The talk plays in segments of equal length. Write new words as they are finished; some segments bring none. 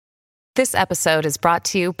This episode is brought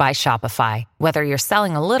to you by Shopify. Whether you're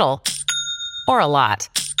selling a little or a lot,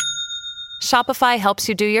 Shopify helps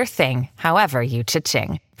you do your thing, however you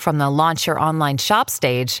cha-ching. From the launch your online shop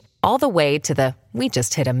stage, all the way to the we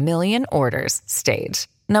just hit 1 million orders stage.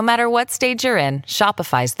 No matter what stage you're in,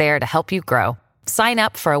 Shopify's there to help you grow. Sign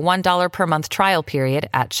up for a $1 per month trial period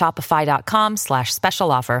at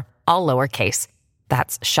shopify.com/special offer, all lowercase.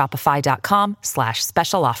 That's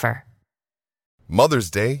shopify.com/special offer.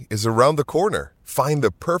 Mother's Day is around the corner. Find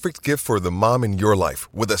the perfect gift for the mom in your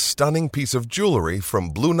life with a stunning piece of jewelry from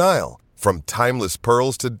Blue Nile. From timeless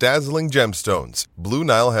pearls to dazzling gemstones, Blue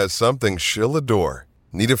Nile has something she'll adore.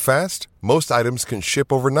 Need it fast? Most items can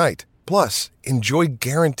ship overnight. Plus, enjoy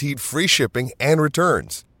guaranteed free shipping and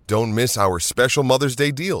returns. Don't miss our special Mother's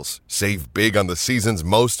Day deals. Save big on the season's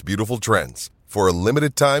most beautiful trends. For a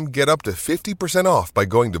limited time, get up to 50% off by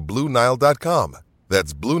going to BlueNile.com.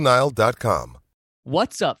 That's BlueNile.com.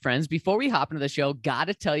 What's up, friends? Before we hop into the show, got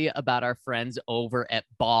to tell you about our friends over at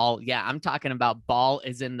Ball. Yeah, I'm talking about Ball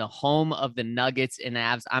is in the home of the Nuggets and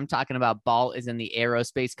Avs. I'm talking about Ball is in the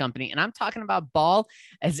aerospace company. And I'm talking about Ball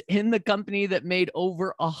as in the company that made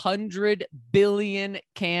over 100 billion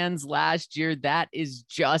cans last year. That is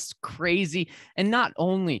just crazy. And not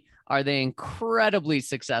only are they incredibly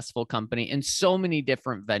successful company in so many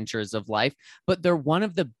different ventures of life, but they're one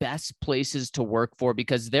of the best places to work for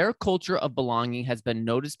because their culture of belonging has been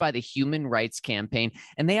noticed by the Human Rights Campaign,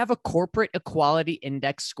 and they have a corporate equality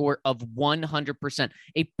index score of 100%,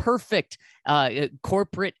 a perfect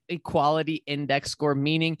corporate equality index score,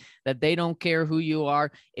 meaning that they don't care who you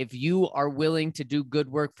are. If you are willing to do good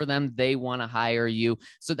work for them, they want to hire you.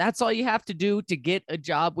 So that's all you have to do to get a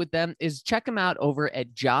job with them is check them out over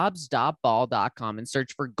at jobs.ball.com and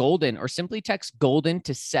search for Golden, or simply text Golden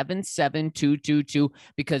to 77222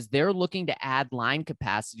 because they're looking to add line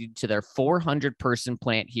capacity to their 400-person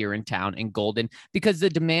plant here in town in Golden because the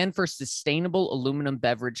demand for sustainable aluminum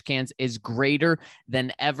beverage cans is greater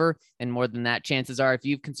than ever. And more than that, chances are if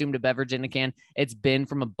you've consumed a beverage in a can, it's been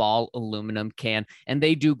from a Ball aluminum can. And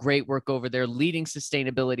they do great work over there, leading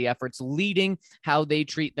sustainability efforts, leading how they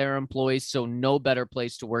treat their employees. So no better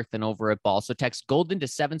place to work than over at Ball. So text Golden to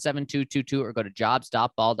 77222 or go to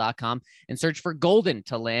jobs.ball.com and search for Golden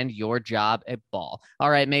to land your job at Ball. All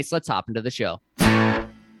right, Mace, let's hop into the show. Number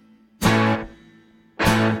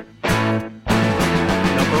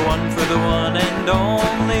one for the one and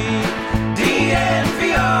only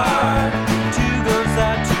DNVR. Two goes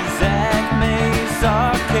out to Zach Mace,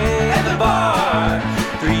 Arcade, and the bar.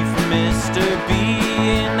 Three for Mr. B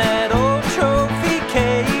in that old trophy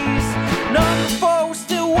case. Number four we're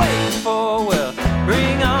still waiting for, well,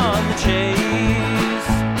 bring on the chase.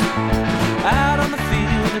 Out on the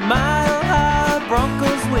field at Mile High,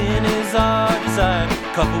 Broncos win is our desire.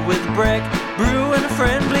 Coupled with a break, brew and a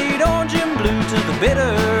friend, bleed orange and blue to the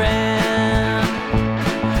bitter end.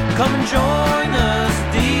 Come and join us,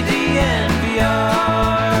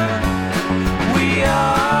 DNVR. We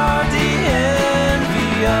are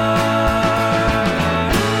DNVR.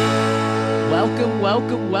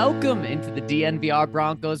 Welcome into the DNVR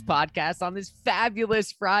Broncos podcast on this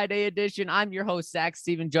fabulous Friday edition. I'm your host, Zach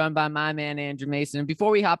Steven, joined by my man, Andrew Mason. And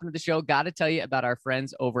before we hop into the show, got to tell you about our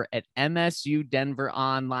friends over at MSU Denver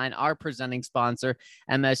Online, our presenting sponsor,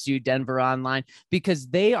 MSU Denver Online, because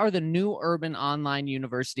they are the new urban online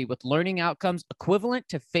university with learning outcomes equivalent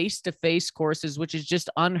to face-to-face courses, which is just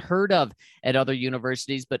unheard of at other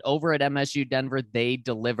universities. But over at MSU Denver, they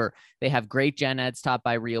deliver. They have great gen eds taught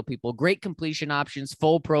by real people, great completion options,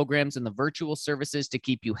 full programs, and the virtual services to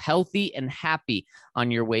keep you healthy and happy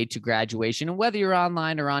on your way to graduation. And whether you're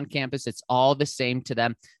online or on campus, it's all the same to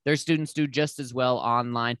them. Their students do just as well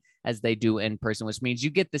online as they do in person, which means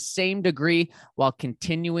you get the same degree while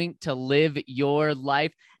continuing to live your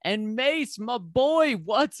life. And Mace, my boy,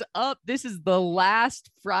 what's up? This is the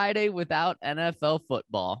last Friday without NFL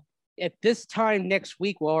football. At this time next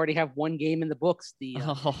week, we'll already have one game in the books, the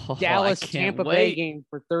Dallas-Tampa Bay game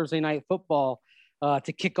for Thursday Night Football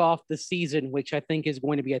to kick off the season, which I think is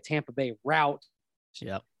going to be a Tampa Bay rout.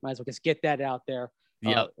 Yep. Might as well just get that out there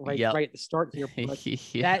right at the start here.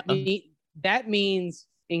 Yep. That means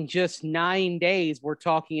in just 9 days, we're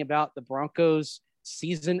talking about the Broncos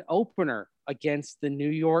season opener against the New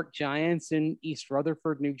York Giants in East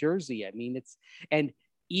Rutherford, New Jersey. I mean, and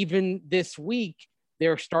even this week,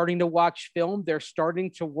 they're starting to watch film. They're starting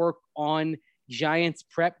to work on Giants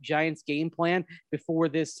prep, Giants game plan before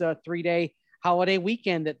this 3-day holiday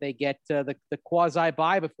weekend that they get, the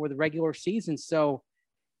quasi-bye before the regular season. So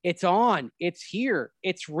it's on. It's here.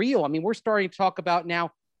 It's real. I mean, we're starting to talk about now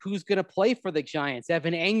who's going to play for the Giants.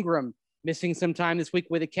 Evan Engram missing some time this week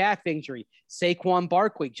with a calf injury. Saquon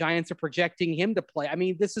Barkley, Giants are projecting him to play. I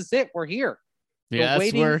mean, this is it. We're here.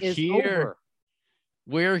 Yes, we're here. Over.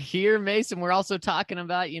 We're here, Mason. We're also talking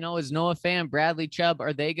about, is Noah Fant, Bradley Chubb,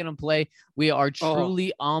 are they going to play? We are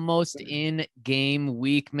truly almost in game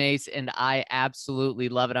week, Mace, and I absolutely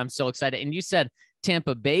love it. I'm so excited. And you said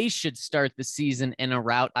Tampa Bay should start the season in a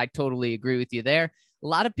rout. I totally agree with you there. A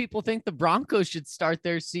lot of people think the Broncos should start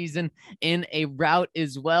their season in a rout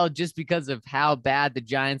as well, just because of how bad the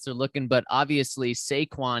Giants are looking. But obviously,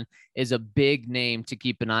 Saquon is a big name to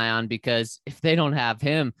keep an eye on, because if they don't have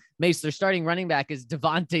him, Mace, their starting running back is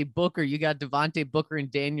Devontae Booker. You got Devontae Booker and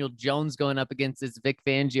Daniel Jones going up against this Vic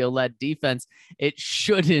Fangio-led defense. It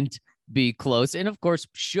shouldn't be close. And of course,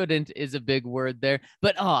 shouldn't is a big word there.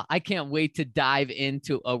 But I can't wait to dive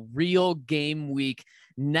into a real game week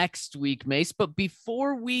next week, Mace. But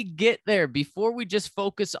before we get there, before we just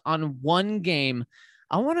focus on one game,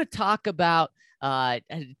 I want to talk about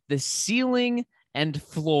the ceiling and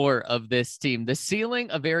floor of this team. The ceiling,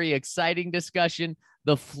 a very exciting discussion.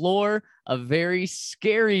 The floor, a very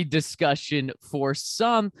scary discussion for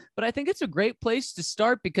some, but I think it's a great place to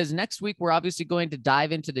start, because next week we're obviously going to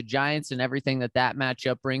dive into the Giants and everything that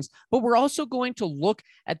matchup brings, but we're also going to look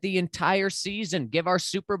at the entire season, give our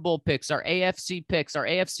Super Bowl picks, our AFC picks, our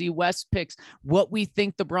AFC West picks, what we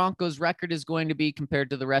think the Broncos record is going to be compared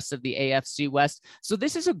to the rest of the AFC West. So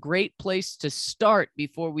this is a great place to start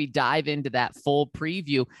before we dive into that full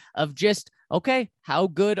preview of just, okay, how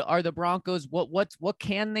good are the Broncos? What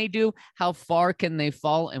can they do? How far can they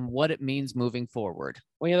fall? And what it means moving forward.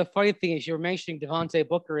 Well, the funny thing is, you were mentioning Devontae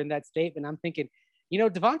Booker in that statement. I'm thinking,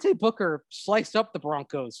 Devontae Booker sliced up the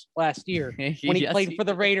Broncos last year when he played for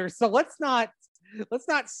the Raiders. So let's not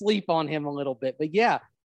sleep on him a little bit. But yeah,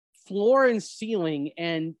 floor and ceiling,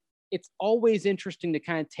 and it's always interesting to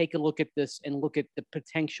kind of take a look at this and look at the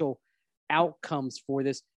potential outcomes for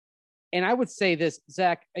this. And I would say this,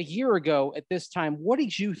 Zach, a year ago at this time, what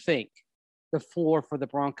did you think the floor for the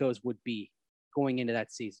Broncos would be going into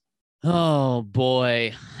that season? Oh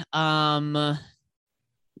boy. 6-10.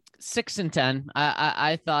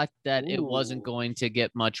 I thought that it wasn't going to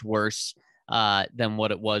get much worse than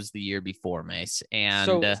what it was the year before, Mace.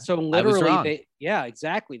 And so literally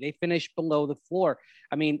exactly. They finished below the floor.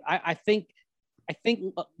 I mean, I think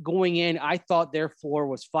going in, I thought their floor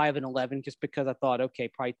was 5-11, just because I thought, okay,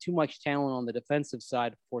 probably too much talent on the defensive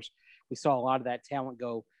side. Of course, we saw a lot of that talent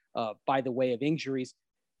go by the way of injuries,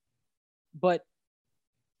 but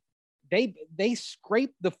they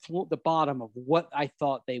scraped the bottom of what I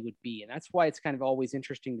thought they would be. And that's why it's kind of always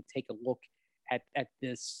interesting to take a look at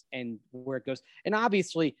this and where it goes. And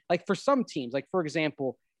obviously, like for some teams, like for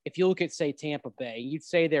example, if you look at, say, Tampa Bay, you'd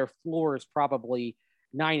say their floor is probably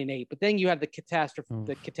 9-8, but then you have the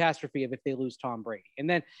catastrophe of if they lose Tom Brady. And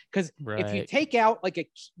then, because if you take out like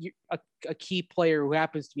a key player who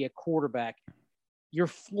happens to be a quarterback, your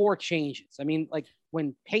floor changes. I mean, like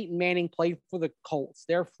when Peyton Manning played for the Colts,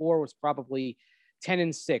 their floor was probably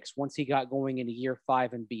 10-6 once he got going into year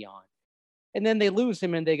 5 and beyond. And then they lose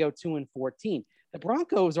him and they go 2-14. The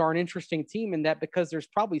Broncos are an interesting team in that, because there's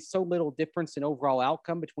probably so little difference in overall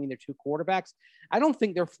outcome between their two quarterbacks, I don't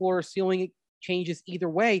think their floor or ceiling changes either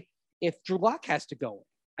way if Drew Lock has to go.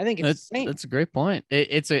 I think it's the same. That's a great point.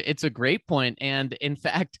 It's a great point. And in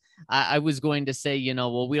fact, I was going to say,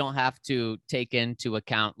 we don't have to take into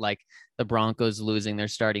account like the Broncos losing their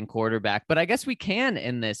starting quarterback, but I guess we can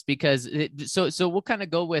in this, because so we'll kind of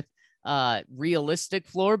go with realistic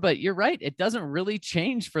floor, but you're right. It doesn't really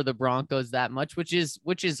change for the Broncos that much, which is,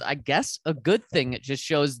 I guess, a good thing. It just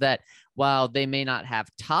shows that while they may not have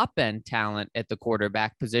top end talent at the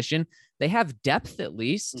quarterback position, they have depth at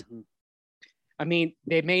least. Mm-hmm. I mean,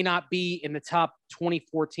 they may not be in the top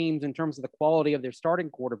 24 teams in terms of the quality of their starting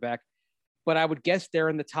quarterback, but I would guess they're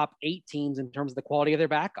in the top 8 teams in terms of the quality of their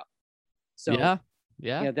backup. So yeah,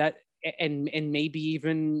 that and maybe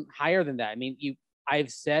even higher than that. I mean, I've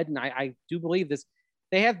said, and I do believe this,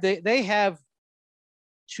 they have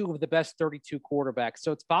 2 of the best 32 quarterbacks.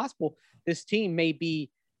 So it's possible this team may be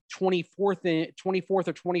 24th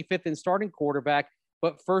or 25th in starting quarterback,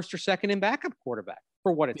 but 1st or 2nd in backup quarterback,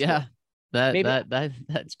 for what it's worth.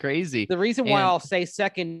 That's crazy. The reason why I'll say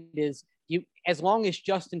 2nd is as long as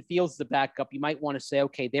Justin Fields is the backup, you might want to say,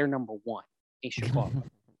 okay, they're number 1 in Chicago.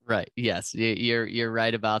 Right. Yes, you're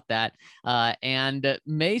right about that. And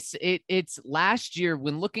Mace, it's last year,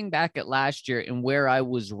 when looking back at last year and where I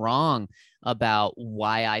was wrong about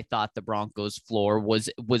why I thought the Broncos floor was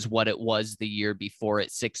what it was the year before at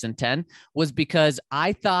 6-10, was because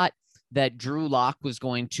I thought that Drew Lock was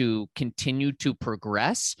going to continue to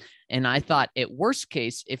progress And I thought at worst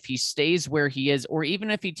case, if he stays where he is, or even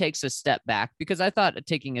if he takes a step back, because I thought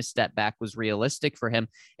taking a step back was realistic for him.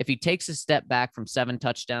 If he takes a step back from 7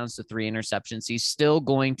 touchdowns to 3 interceptions, he's still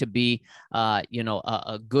going to be,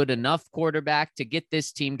 a good enough quarterback to get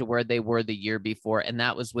this team to where they were the year before. And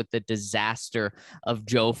that was with the disaster of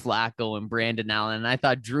Joe Flacco and Brandon Allen. And I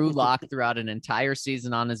thought Drew Lock throughout an entire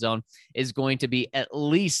season on his own is going to be at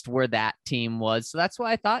least where that team was. So that's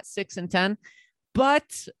why I thought 6-10.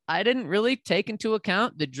 But I didn't really take into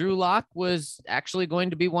account that Drew Lock was actually going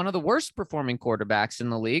to be one of the worst performing quarterbacks in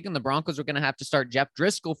the league. And the Broncos were going to have to start Jeff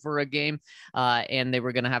Driscoll for a game. And they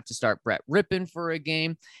were going to have to start Brett Rippon for a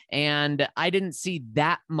game. And I didn't see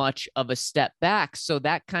that much of a step back. So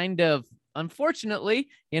that kind of, unfortunately,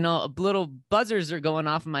 little buzzers are going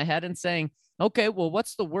off in my head and saying, okay, well,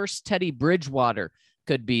 what's the worst Teddy Bridgewater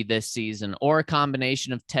could be this season, or a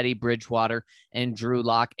combination of Teddy Bridgewater and Drew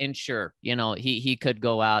Lock? And sure, he could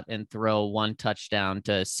go out and throw 1 touchdown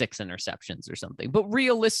to 6 interceptions or something, but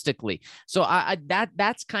realistically, so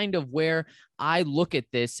that's kind of where I look at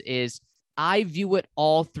this. Is I view it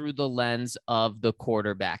all through the lens of the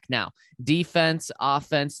quarterback. Now, defense,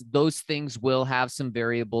 offense, those things will have some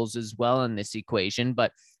variables as well in this equation,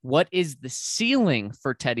 but what is the ceiling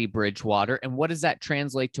for Teddy Bridgewater, and what does that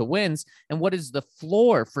translate to wins? And what is the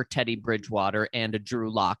floor for Teddy Bridgewater and a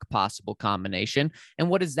Drew Lock possible combination? And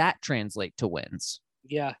what does that translate to wins?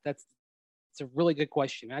 Yeah, it's a really good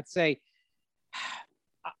question. I'd say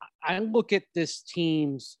I look at this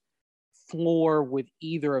team's floor with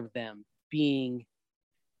either of them being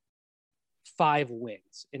 5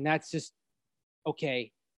 wins. And that's just,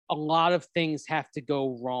 okay, a lot of things have to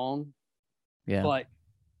go wrong. Yeah. But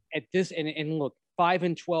at this, and look,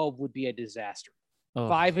 5-12 would be a disaster. Oh.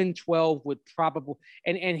 5-12 would probably,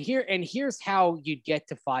 and here's how you'd get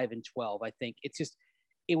to 5-12. I think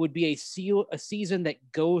it would be a season that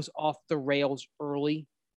goes off the rails early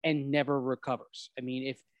and never recovers. I mean,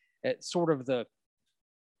 if sort of the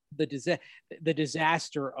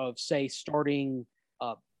disaster of, say, starting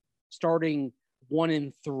 1-3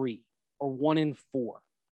 or 1-4,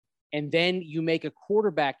 and then you make a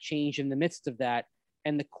quarterback change in the midst of that,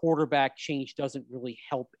 and the quarterback change doesn't really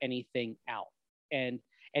help anything out. And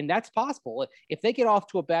that's possible. If they get off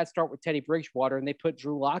to a bad start with Teddy Bridgewater and they put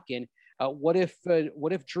Drew Lock in, what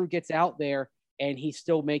if Drew gets out there and he's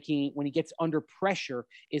still making, when he gets under pressure,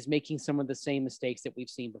 is making some of the same mistakes that we've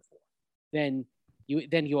seen before? Then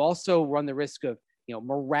you also run the risk of,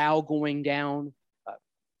 morale going down,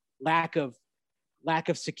 lack of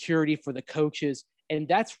security for the coaches. And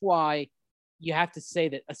that's why you have to say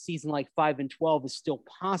that a season like 5-12 is still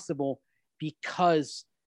possible, because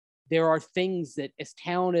there are things that, as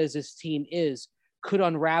talented as this team is, could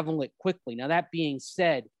unravel it quickly. Now, that being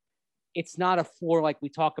said, it's not a floor like we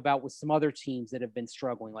talk about with some other teams that have been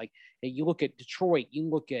struggling. Like, you look at Detroit, you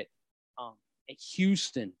look at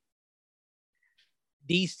Houston.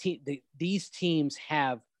 These teams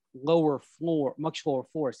have much lower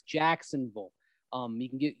floors. Jacksonville, you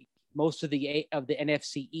can get most of the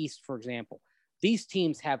NFC East, for example. These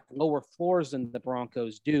teams have lower floors than the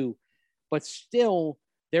Broncos do, but still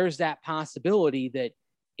there's that possibility that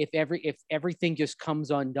if everything just comes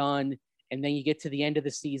undone, and then you get to the end of the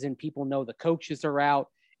season, people know the coaches are out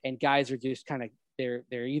and guys are just kind of,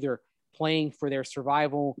 they're either playing for their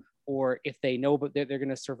survival, or if they know but they're going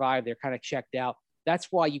to survive, they're kind of checked out. That's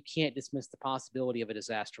why you can't dismiss the possibility of a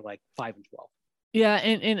disaster like 5-12. Yeah,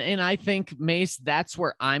 and I think, Mace, that's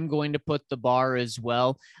where I'm going to put the bar as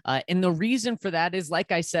well. And the reason for that is,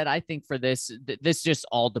 like I said, I think for this just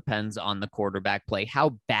all depends on the quarterback play.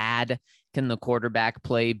 How bad can the quarterback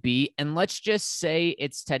play be? And let's just say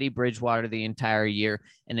it's Teddy Bridgewater the entire year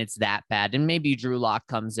and it's that bad. And maybe Drew Lock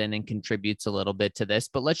comes in and contributes a little bit to this,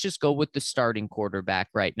 but let's just go with the starting quarterback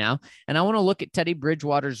right now. And I want to look at Teddy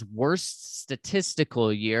Bridgewater's worst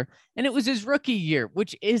statistical year. And it was his rookie year,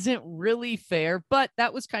 which isn't really fair, but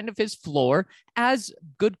that was kind of his floor. As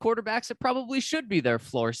good quarterbacks, it probably should be their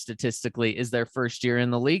floor statistically, is their first year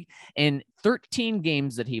in the league. In 13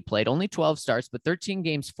 games that he played, only 12 starts, but 13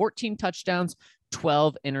 games, 14 touchdowns,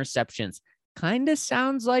 12 interceptions. Kind of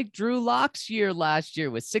sounds like Drew Lock's year last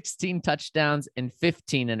year with 16 touchdowns and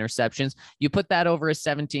 15 interceptions. You put that over a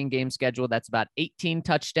 17-game schedule, that's about 18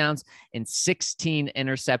 touchdowns and 16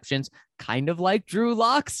 interceptions, kind of like Drew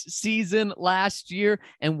Lock's season last year.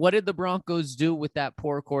 And what did the Broncos do with that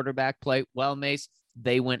poor quarterback play? Well, Mace,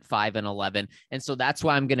 they went 5-11. And so that's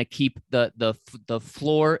why I'm going to keep the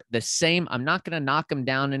floor the same. I'm not going to knock them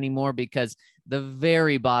down anymore, because the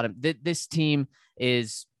very bottom, this team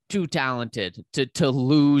is too talented to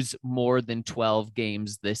lose more than 12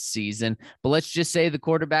 games this season. But let's just say the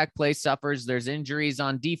quarterback play suffers. There's injuries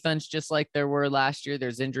on defense, just like there were last year.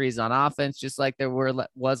 There's injuries on offense, just like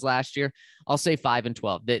was last year. I'll say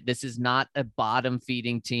 5-12. This is not a bottom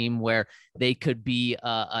feeding team where they could be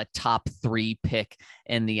a top 3 pick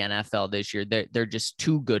in the NFL this year. They're just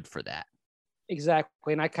too good for that.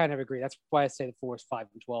 Exactly. And I kind of agree. That's why I say the floor is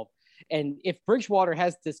 5-12. And if Bridgewater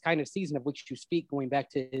has this kind of season of which you speak, going back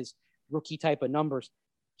to his rookie type of numbers,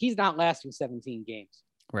 he's not lasting 17 games.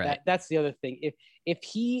 Right. That's the other thing. If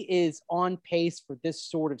he is on pace for this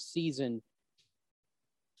sort of season,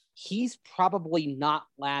 he's probably not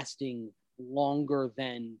lasting longer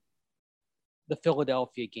than the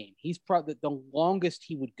Philadelphia game. He's probably the longest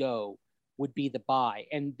he would go would be the bye.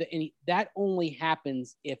 And that only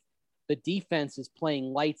happens if the defense is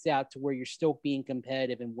playing lights out to where you're still being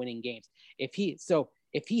competitive and winning games. If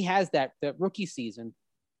he has that rookie season,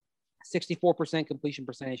 64% completion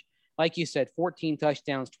percentage, like you said, 14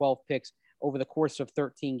 touchdowns, 12 picks over the course of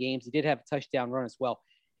 13 games. He did have a touchdown run as well.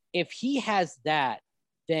 If he has that,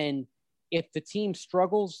 then if the team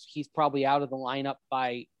struggles, he's probably out of the lineup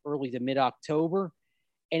by early to mid-October.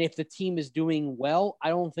 And if the team is doing well, I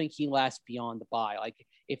don't think he lasts beyond the bye. Like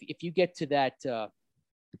if you get to that,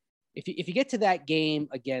 if you get to that game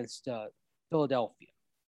against Philadelphia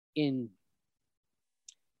in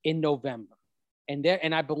November,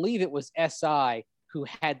 and I believe it was SI who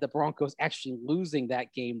had the Broncos actually losing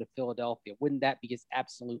that game to Philadelphia. Wouldn't that be just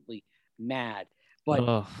absolutely mad?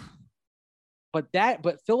 But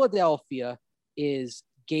Philadelphia is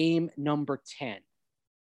game number 10.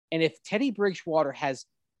 And if Teddy Bridgewater has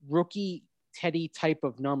rookie Teddy type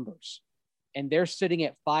of numbers, and they're sitting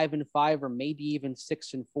at 5-5 or maybe even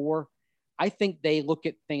 6-4, I think they look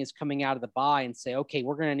at things coming out of the bye and say, okay,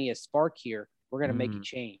 we're going to need a spark here. We're going to make a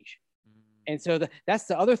change. And so that's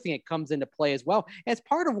the other thing that comes into play as well. And it's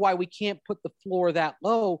part of why we can't put the floor that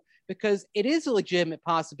low, because it is a legitimate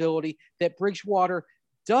possibility that Bridgewater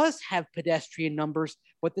does have pedestrian numbers,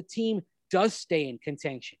 but the team does stay in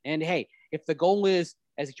contention. And hey, if the goal is,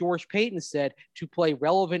 as George Payton said, to play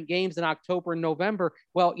relevant games in October and November,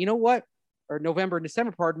 well, you know what? Or November and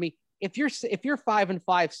December, pardon me. If you're 5-5,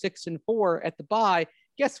 6-4 at the bye,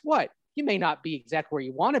 guess what? You may not be exactly where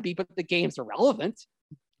you want to be, but the games are relevant.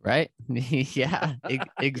 Right. Yeah,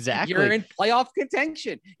 exactly. You're in playoff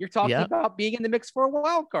contention. You're talking about being in the mix for a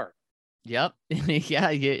wild card. Yep.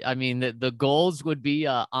 Yeah. I mean, the goals would be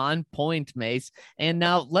on point, Mace. And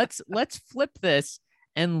now let's flip this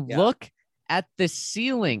and look at the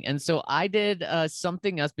ceiling. And so I did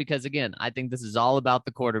something else, because again, I think this is all about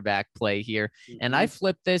the quarterback play here. And I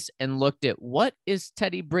flipped this and looked at what is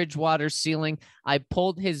Teddy Bridgewater's ceiling. I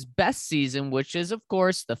pulled his best season, which is of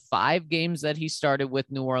course the 5 games that he started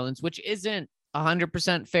with New Orleans, which isn't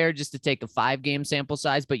 100% fair just to take a 5-game sample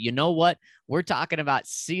size, but you know what? We're talking about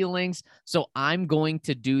ceilings. So I'm going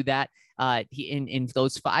to do that. In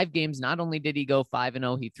those 5 games, not only did he go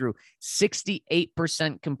 5-0, he threw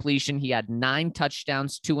 68% completion. He had 9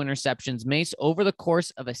 touchdowns, 2 interceptions. Mace, over the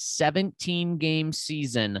course of a 17-game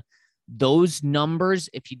season, those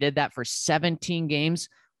numbers, if you did that for 17 games,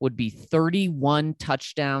 would be 31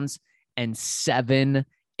 touchdowns and 7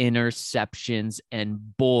 interceptions.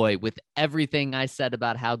 And boy, with everything I said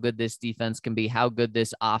about how good this defense can be, how good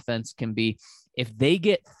this offense can be, if they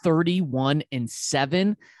get 31 and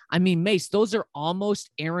 7, I mean, Mace, those are almost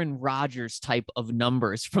Aaron Rodgers type of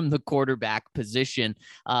numbers from the quarterback position.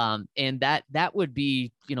 And that would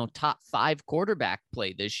be, top 5 quarterback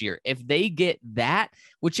play this year. If they get that,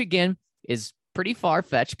 which again is pretty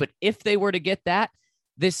far-fetched, but if they were to get that,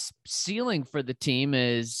 this ceiling for the team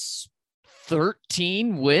is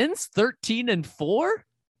 13 wins, 13-4.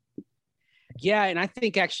 Yeah. And I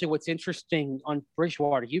think actually what's interesting on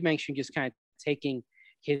Bridgewater, you mentioned just kind of taking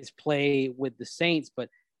his play with the Saints, but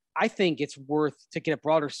I think it's worth to get a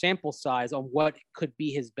broader sample size on what could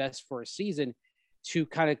be his best for a season to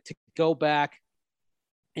kind of to go back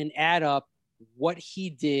and add up what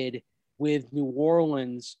he did with New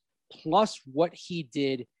Orleans plus what he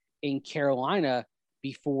did in Carolina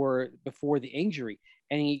before the injury.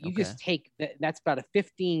 And you just take that's about a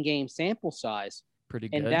 15-game sample size. Pretty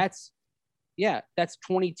good. And that's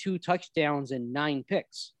 22 touchdowns and 9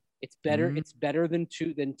 picks. It's better. Mm-hmm. It's better than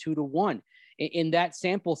 2-1. In that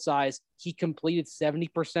sample size, he completed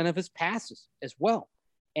 70% of his passes as well.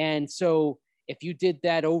 And so if you did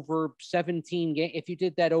that over 17 games,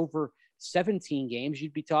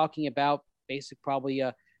 you'd be talking about probably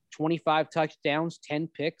 25 touchdowns, 10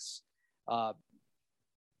 picks,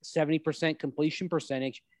 70% completion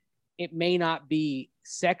percentage. It may not be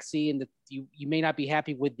sexy, and you may not be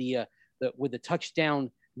happy with the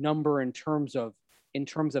touchdown number in terms of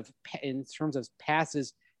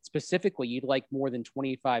passes specifically. You'd like more than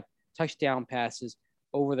 25 touchdown passes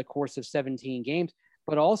over the course of 17 games,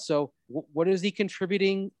 but also what is he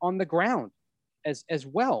contributing on the ground as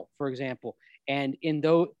well, for example. And in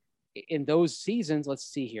those seasons, let's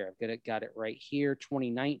see here. I've got it right here.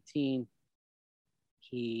 2019.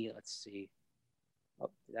 Let's see. Oh,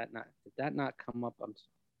 did that not come up?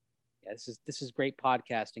 Yeah, this is great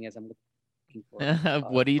podcasting as I'm looking for.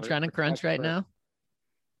 What are you trying to crunch right now?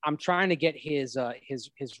 I'm trying to get his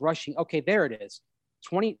rushing. Okay, there it is.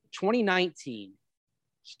 2019.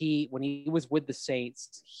 When he was with the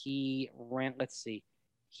Saints, he ran. Let's see.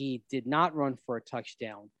 He did not run for a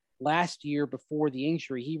touchdown. Last year, before the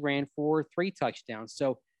injury, he ran for 3 touchdowns.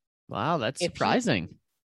 So, wow, that's surprising.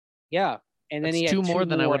 Yeah, and then that's he had two more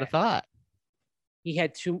than I would have thought. He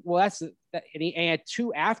had 2. Well, and he had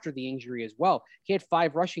 2 after the injury as well. He had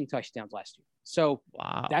 5 rushing touchdowns last year. So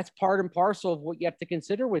wow, that's part and parcel of what you have to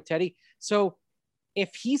consider with Teddy. So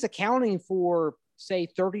if he's accounting for, say,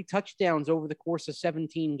 30 touchdowns over the course of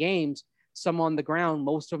 17 games, some on the ground,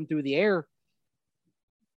 most of them through the air,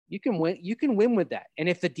 you can win. You can win with that. And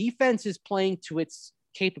if the defense is playing to its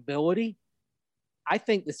capability, I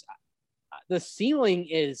think the ceiling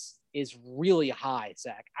is really high,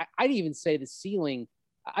 Zach. I'd even say the ceiling.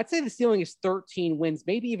 I'd say the ceiling is 13 wins,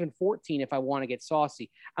 maybe even 14 if I want to get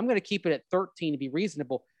saucy. I'm going to keep it at 13 to be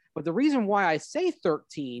reasonable. But the reason why I say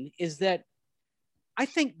 13 is that I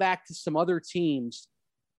think back to some other teams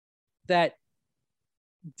that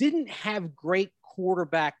didn't have great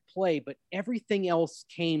quarterback play, but everything else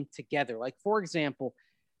came together. Like, for example,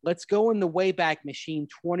 let's go in the Wayback Machine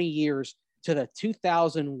 20 years to the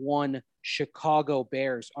 2001 Chicago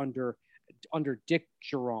Bears under Dick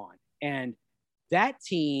Geron. And that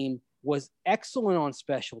team was excellent on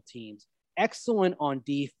special teams, excellent on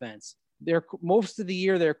defense. Most of the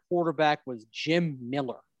year, their quarterback was Jim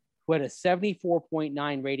Miller, who had a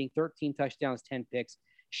 74.9 rating, 13 touchdowns, 10 picks.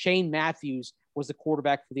 Shane Matthews was the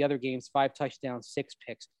quarterback for the other games, 5 touchdowns, 6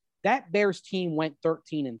 picks. That Bears team went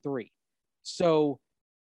 13-3. So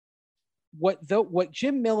what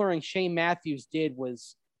Jim Miller and Shane Matthews did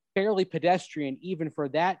was fairly pedestrian even for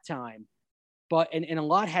that time, and a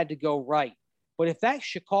lot had to go right. But if that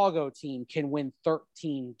Chicago team can win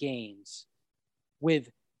 13 games with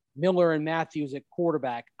Miller and Matthews at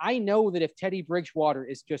quarterback, I know that if Teddy Bridgewater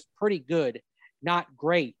is just pretty good, not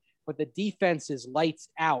great, but the defense is lights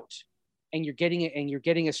out, and you're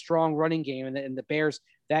getting a strong running game, and the Bears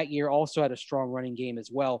that year also had a strong running game as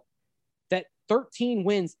well, that 13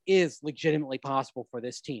 wins is legitimately possible for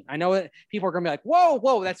this team. I know that people are going to be like,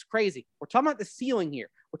 whoa, that's crazy. We're talking about the ceiling here.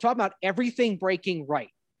 We're talking about everything breaking right.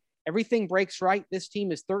 Everything breaks right. This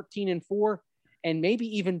team is 13-4, and maybe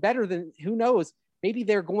even better than, who knows, maybe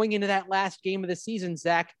they're going into that last game of the season,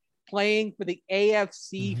 Zach, playing for the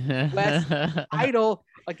AFC West title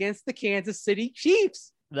against the Kansas City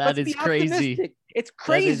Chiefs. That is crazy. It's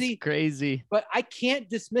crazy. That is crazy. But I can't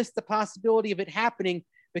dismiss the possibility of it happening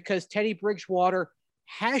because Teddy Bridgewater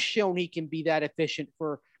has shown he can be that efficient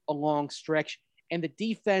for a long stretch, and the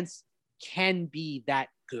defense can be that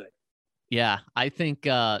good. Yeah, I think,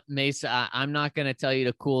 Mace, I'm not going to tell you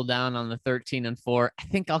to cool down on the 13-4. I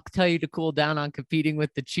think I'll tell you to cool down on competing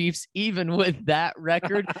with the Chiefs, even with that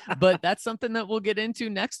record. But that's something that we'll get into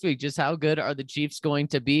next week. Just how good are the Chiefs going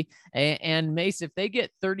to be? And Mace, if they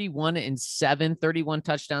get 31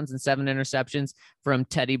 touchdowns and 7 interceptions from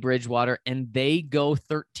Teddy Bridgewater, and they go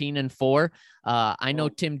 13-4, I know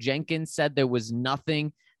Tim Jenkins said there was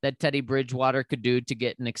nothing that Teddy Bridgewater could do to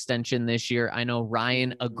get an extension this year. I know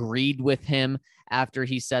Ryan agreed with him after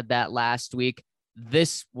he said that last week.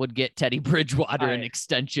 This would get Teddy Bridgewater an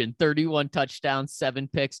extension, 31 touchdowns, 7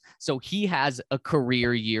 picks. So he has a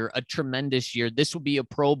career year, a tremendous year. This will be a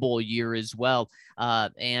Pro Bowl year as well.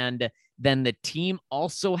 And then the team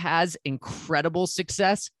also has incredible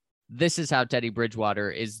success. This is how Teddy Bridgewater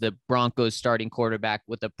is the Broncos starting quarterback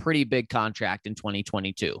with a pretty big contract in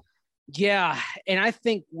 2022. Yeah, and I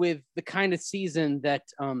think with the kind of season that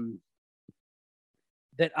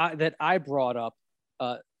I brought up,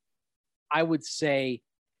 I would say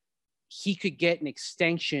he could get an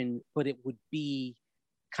extension, but it would be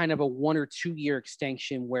kind of a 1 or 2 year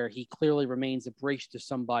extension where he clearly remains a bridge to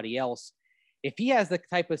somebody else. If he has the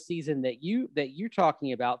type of season that you're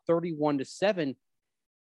talking about, 31-7,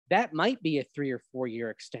 that might be a 3 or 4 year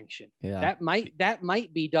extension. Yeah. That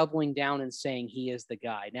might be doubling down and saying he is the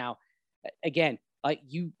guy. Now, again,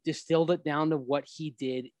 you distilled it down to what he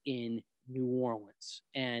did in New Orleans,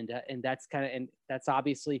 and that's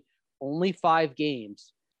obviously only 5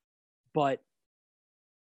 games, but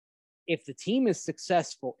if the team is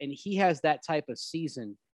successful and he has that type of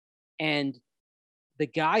season, and the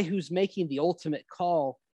guy who's making the ultimate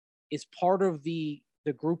call is part of the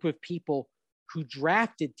group of people who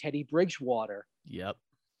drafted Teddy Bridgewater. Yep.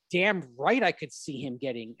 Damn right I could see him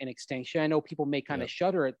getting an extension. I know people may kind of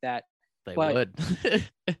shudder at that. They would.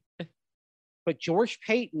 But George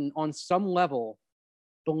Payton, on some level,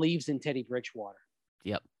 believes in Teddy Bridgewater.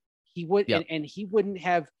 Yep. He would, and he wouldn't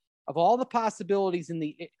have, of all the possibilities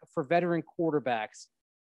for veteran quarterbacks,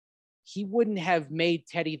 he wouldn't have made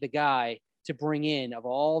Teddy the guy to bring in of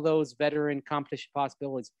all those veteran competition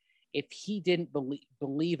possibilities if he didn't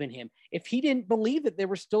believe in him. If he didn't believe that there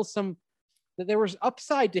was still that there was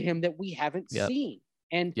upside to him that we haven't seen.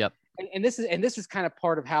 And this is kind of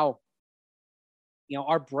part of how,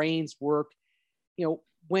 our brains work.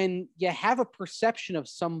 When you have a perception of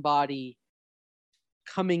somebody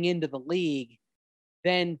coming into the league,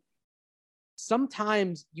 then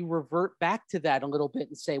sometimes you revert back to that a little bit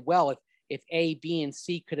and say, well, if A, B, and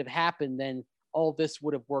C could have happened, then all this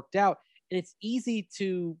would have worked out. And it's easy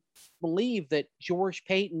to believe that George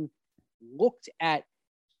Payton looked at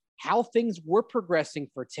how things were progressing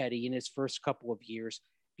for Teddy in his first couple of years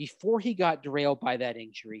before he got derailed by that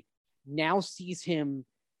injury, now sees him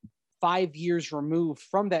 5 years removed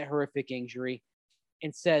from that horrific injury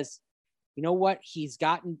and says, you know what? He's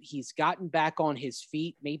gotten back on his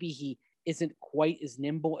feet. Maybe he isn't quite as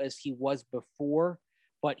nimble as he was before,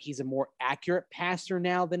 but he's a more accurate passer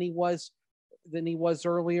now than he was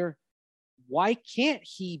earlier. Why can't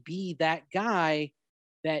he be that guy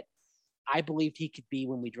that I believed he could be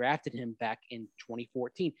when we drafted him back in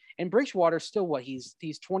 2014? And Bridgewater's still he's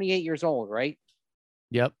 28 years old, right?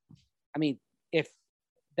 Yep. I mean, if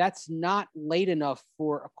that's not late enough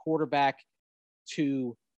for a quarterback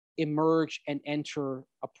to emerge and enter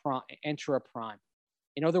a prime.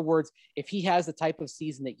 In other words, if he has the type of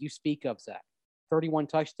season that you speak of, Zach, 31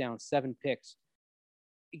 touchdowns, 7 picks,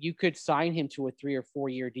 you could sign him to a 3 or 4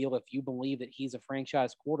 year deal if you believe that he's a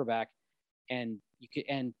franchise quarterback, and you could,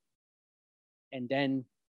 and then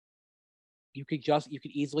you could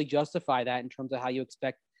easily justify that in terms of how you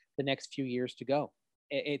expect the next few years to go.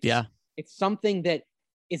 It's something that,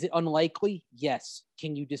 is it unlikely? Yes.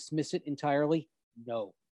 Can you dismiss it entirely?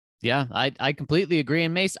 No. Yeah, I completely agree.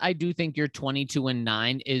 And Mace, I do think your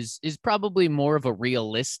 22-9 is probably more of a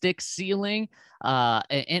realistic ceiling,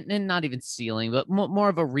 and not even ceiling, but more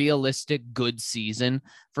of a realistic good season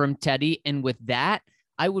from Teddy. And with that,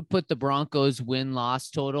 I would put the Broncos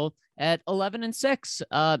win-loss total at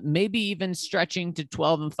 11-6, maybe even stretching to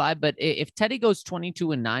 12-5. But if Teddy goes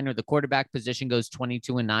 22-9, or the quarterback position goes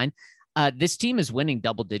 22-9, this team is winning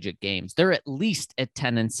double-digit games. They're at least at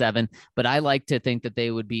 10-7, but I like to think that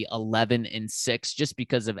they would be 11-6 just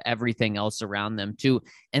because of everything else around them too.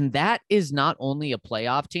 And that is not only a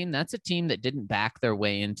playoff team. That's a team that didn't back their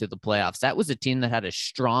way into the playoffs. That was a team that had a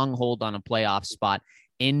strong hold on a playoff spot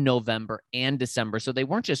in November and December. So they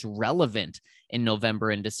weren't just relevant in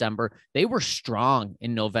November and December. They were strong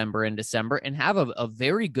in November and December and have a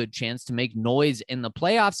very good chance to make noise in the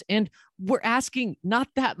playoffs. And we're asking not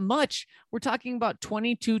that much. We're talking about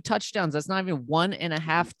 22 touchdowns. That's not even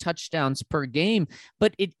 1.5 touchdowns per game,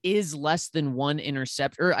 but it is less than one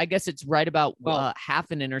interception, or I guess it's right about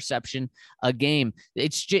half an interception a game.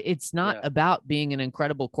 It's not about being an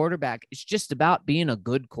incredible quarterback. It's just about being a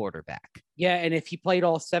good quarterback. Yeah, and if he played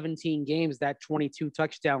all 17 games, that 22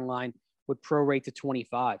 touchdown line would prorate to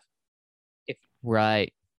 25.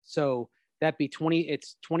 Right. So that'd be 20.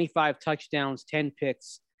 It's 25 touchdowns, 10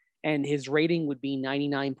 picks, and his rating would be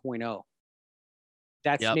 99.0.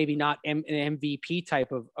 That's maybe not an MVP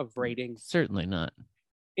type of rating. Certainly not.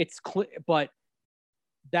 It's but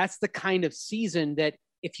that's the kind of season that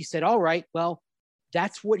if you said, all right, well,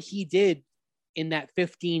 that's what he did in that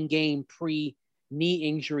 15 game pre-knee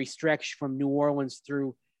injury stretch from New Orleans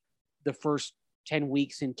through the first 10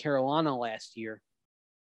 weeks in Carolina last year.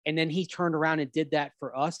 And then he turned around and did that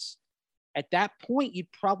for us. At that point,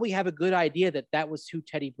 you'd probably have a good idea that that was who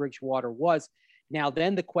Teddy Bridgewater was. Now,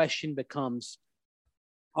 then the question becomes,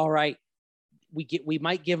 all right, we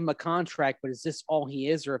might give him a contract, but is this all he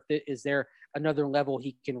is? Or is there another level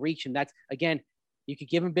he can reach? And that's, again, you could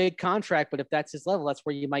give him a big contract, but if that's his level, that's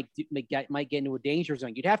where you might get into a danger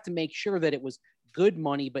zone. You'd have to make sure that it was good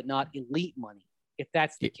money, but not elite money, if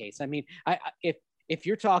that's the case. I mean, if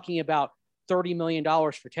you're talking about $30 million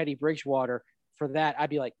for Teddy Bridgewater for that, I'd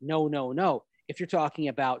be like, no. If you're talking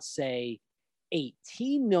about, say,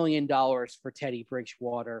 $18 million for Teddy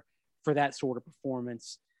Bridgewater for that sort of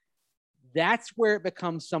performance, that's where it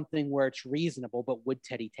becomes something where it's reasonable. But would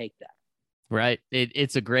Teddy take that? Right.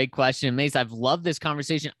 It's a great question, Mace. I've loved this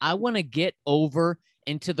conversation. I want to get over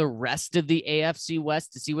into the rest of the AFC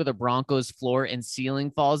West to see where the Broncos floor and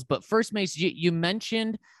ceiling falls. But first, Mace, you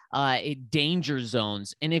mentioned danger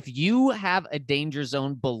zones. And if you have a danger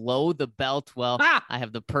zone below the belt, well, I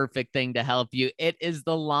have the perfect thing to help you. It is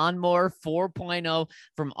the Lawnmower 4.0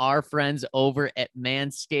 from our friends over at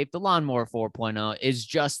Manscaped. The Lawnmower 4.0 is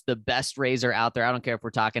just the best razor out there. I don't care if we're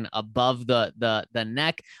talking above the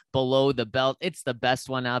neck, below the belt. It's the best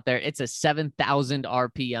one out there. It's a 7,000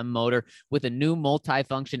 RPM motor with a new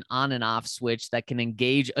multifunction on and off switch that can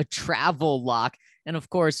engage a travel lock. And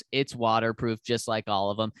of course, it's waterproof, just like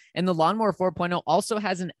all of them. And the Lawnmower 4.0 also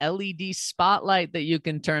has an LED spotlight that you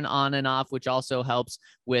can turn on and off, which also helps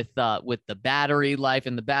with the battery life.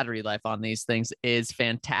 And the battery life on these things is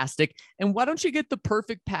fantastic. And why don't you get the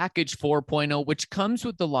perfect package 4.0, which comes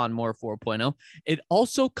with the Lawnmower 4.0? It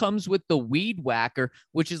also comes with the Weed Whacker,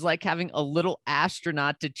 which is like having a little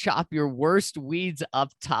astronaut to chop your worst weeds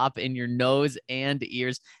up top in your nose and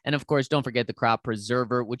ears. And of course, don't forget the Crop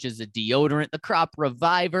Preserver, which is a deodorant, the Crop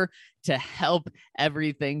Reviver to help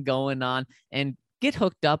everything going on. And get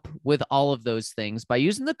hooked up with all of those things by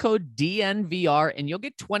using the code DNVR, and you'll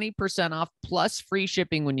get 20% off plus free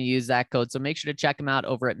shipping when you use that code. So make sure to check them out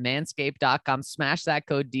over at manscaped.com. Smash that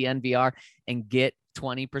code DNVR and get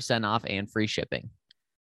 20% off and free shipping.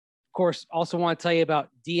 Of course, also want to tell you about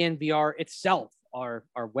DNVR itself, our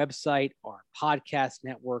website, our podcast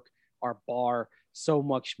network, our bar, so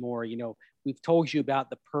much more. You know, we've told you about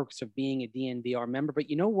the perks of being a DNVR member, but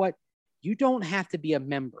you know what? You don't have to be a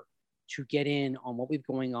member to get in on what we've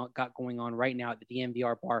got going on right now at the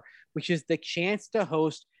DNVR bar, which is the chance to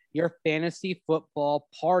host your fantasy football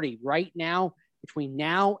party. Right now, between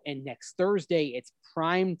now and next Thursday, it's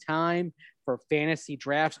prime time for fantasy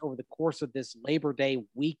drafts over the course of this Labor Day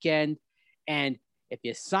weekend. And if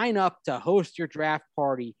you sign up to host your draft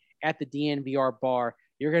party at the DNVR bar,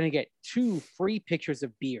 you're going to get 2 free pictures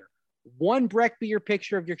of beer, 1 Breck beer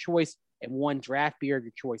picture of your choice and 1 draft beer of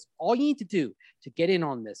your choice. All you need to do to get in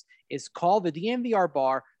on this is call the DNVR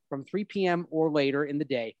bar from 3 p.m. or later in the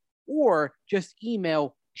day, or just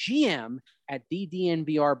email GM at the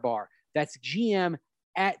DNVR bar. That's GM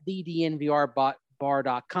at the DNVR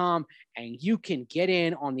bar.com, and you can get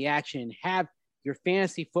in on the action and have your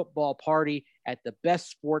fantasy football party at the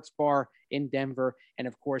best sports bar in Denver. And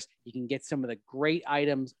of course, you can get some of the great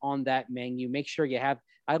items on that menu. Make sure you have,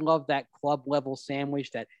 I love that club level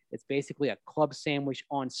sandwich that it's basically a club sandwich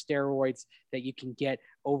on steroids that you can get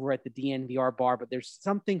over at the DNVR bar, but there's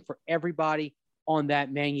something for everybody on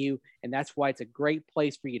that menu. And that's why it's a great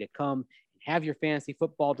place for you to come and have your fantasy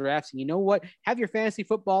football drafts. And you know what? Have your fantasy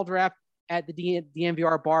football draft at the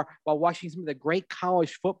DNVR bar while watching some of the great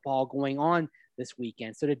college football going on this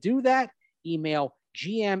weekend. So to do that, email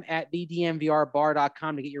GM at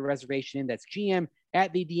thednvrbar.com to get your reservation in. That's GM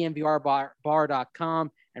at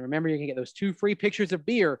thednvrbar.com. And remember, you can get those 2 free pictures of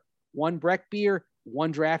beer, 1 Breck beer,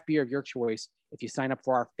 1 draft beer of your choice if you sign up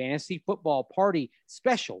for our fantasy football party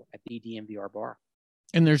special at the DNVR bar.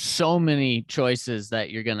 And there's so many choices that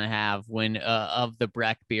you're going to have when of the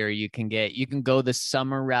Breck beer you can get. You can go the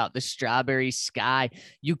summer route, the strawberry sky.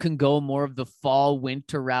 You can go more of the fall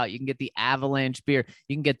winter route. You can get the avalanche beer.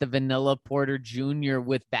 You can get the vanilla porter junior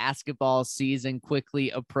with basketball season quickly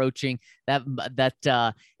approaching.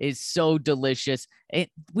 That is so delicious.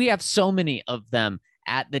 We have so many of them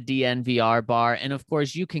at the DNVR bar. And of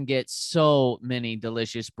course, you can get so many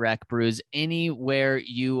delicious Breck brews anywhere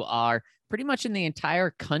you are, pretty much in the entire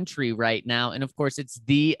country right now. And of course, it's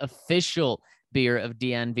the official beer of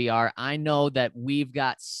DNVR. I know that we've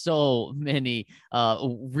got so many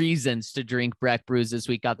reasons to drink Breck brews this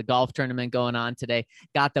week. Got the golf tournament going on today,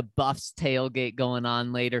 got the Buffs tailgate going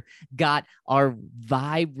on later, got our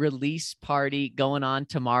Vibe release party going on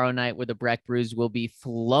tomorrow night where the Breck brews will be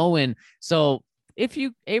flowing. So if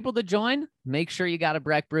you're able to join, make sure you got a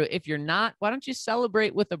Breck brew. If you're not, why don't you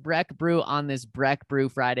celebrate with a Breck brew on this Breck Brew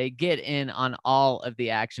Friday? Get in on all of the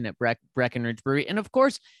action at Breckenridge Brewery. And of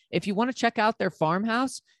course, if you want to check out their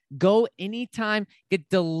farmhouse, go anytime, get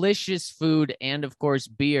delicious food and of course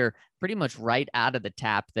beer pretty much right out of the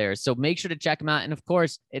tap there. So make sure to check them out. And of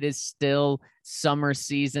course, it is still summer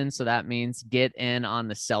season. So that means get in on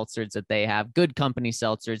the seltzers that they have. Good Company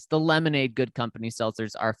seltzers. The lemonade Good Company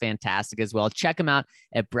seltzers are fantastic as well. Check them out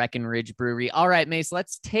at Breckenridge Brewery. All right, Mace,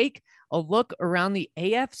 let's take a look around the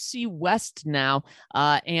AFC West now.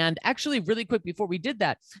 And actually really quick before we did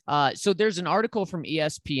that. So there's an article from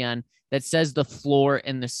ESPN that says the floor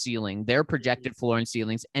and the ceiling, their projected floor and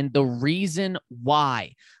ceilings, and the reason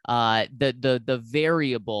why, the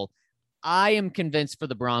variable I am convinced for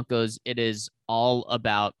the Broncos, it is all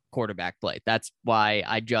about quarterback play. That's why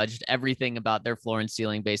I judged everything about their floor and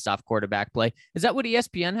ceiling based off quarterback play. Is that what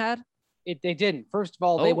ESPN had? They didn't. First of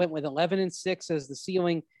all, they went with 11-6 as the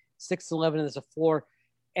ceiling, 6-11 as a floor.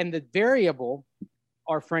 And the variable,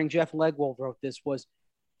 our friend Jeff Legwold wrote this, was,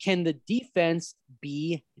 can the defense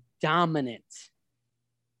be dominant?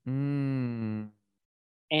 And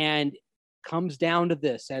comes down to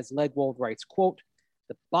this, as Legwold writes, quote,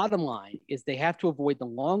 the bottom line is they have to avoid the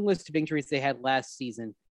long list of injuries they had last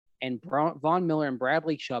season, and Von Miller and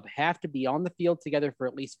Bradley Chubb have to be on the field together for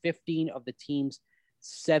at least 15 of the team's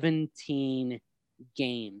 17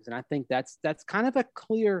 games. And I think that's kind of a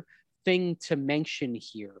clear thing to mention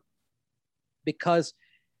here, because,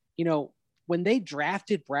 you know, when they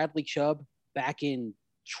drafted Bradley Chubb back in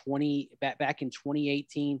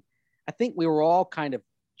 2018, I think we were all kind of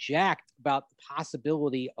jacked about the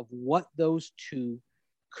possibility of what those two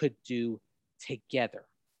could do together.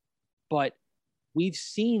 But we've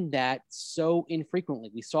seen that so infrequently.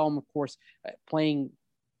 We saw them, of course, playing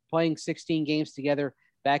 16 games together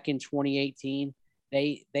back in 2018.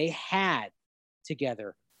 They had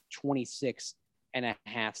together 26 and a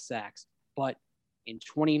half sacks. But in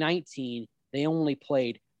 2019, they only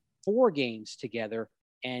played 4 games together.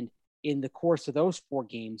 And in the course of those 4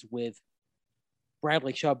 games, with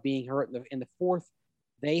Bradley Chubb being hurt in the fourth,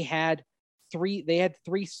 they had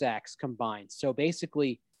 3 sacks combined. So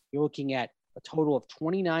basically, you're looking at a total of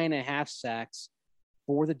 29 and a half sacks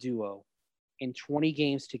for the duo in 20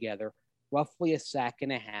 games together, roughly a sack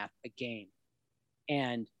and a half a game.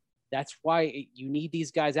 And that's why you need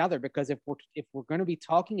these guys out there, because if we're going to be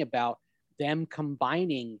talking about them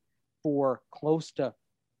combining for close to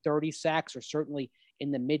 30 sacks, or certainly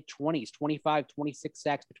in the mid 20s, 25, 26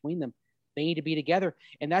 sacks between them, they need to be together.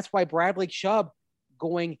 And that's why Bradley Chubb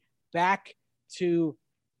going back to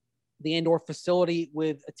the indoor facility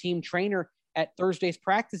with a team trainer at Thursday's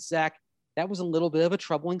practice, Zach, that was a little bit of a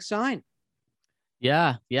troubling sign.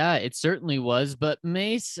 Yeah, it certainly was. But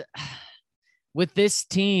Mace, with this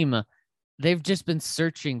team, they've just been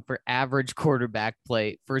searching for average quarterback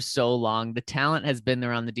play for so long. The talent has been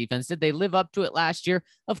there on the defense. Did they live up to it last year?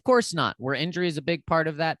 Of course not. Were injuries a big part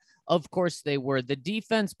of that? Of course they were. The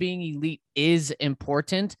defense being elite is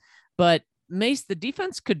important, but Mace, the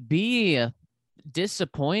defense could be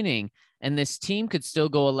disappointing, and this team could still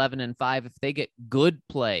go 11-5 if they get good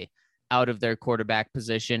play out of their quarterback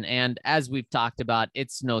position. And as we've talked about,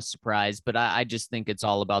 it's no surprise, but I just think it's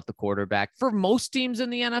all about the quarterback for most teams in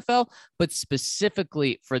the NFL, but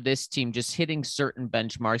specifically for this team, just hitting certain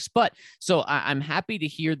benchmarks. But so I'm happy to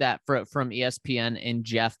hear that from ESPN and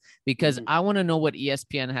Jeff, because I want to know what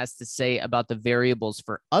ESPN has to say about the variables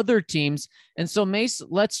for other teams. And so Mace,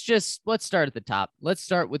 let's start at the top. Let's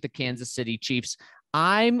start with the Kansas City Chiefs.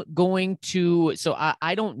 I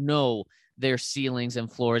don't know their ceilings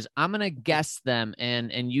and floors. I'm going to guess them,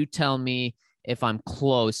 and you tell me if I'm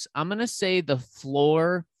close. I'm going to say the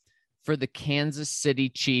floor for the Kansas City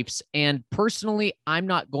Chiefs, and personally, I'm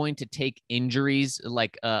not going to take injuries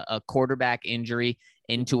like a quarterback injury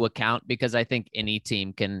into account, because I think any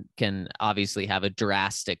team can obviously have a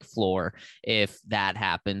drastic floor if that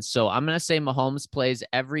happens. So I'm going to say Mahomes plays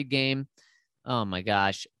every game. Oh my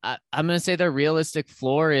gosh. I'm going to say their realistic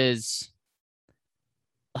floor is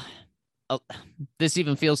this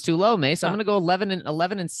even feels too low, Mace. I'm going to go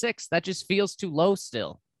 11-6. That just feels too low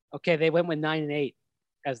still. Okay, they went with 9-8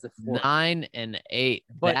 as the floor. 9-8.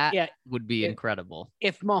 But that would be incredible.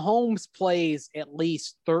 If Mahomes plays at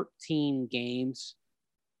least 13 games,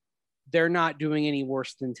 they're not doing any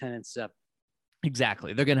worse than 10-7.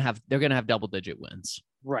 Exactly. They're gonna have double-digit wins.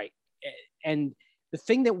 Right. And the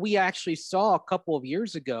thing that we actually saw a couple of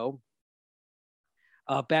years ago,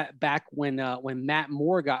 back when Matt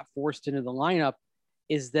Moore got forced into the lineup,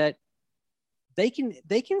 is that they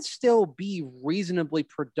can still be reasonably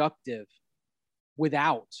productive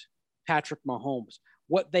without Patrick Mahomes.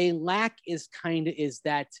 What they lack is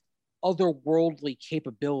that otherworldly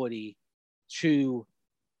capability to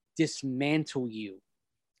dismantle you.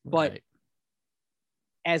 But right.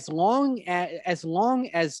 as long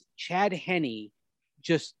as Chad Henne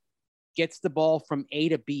just gets the ball from A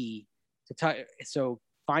to B, so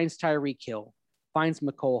finds Tyreek Hill, finds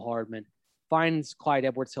McCole Hardman, finds Clyde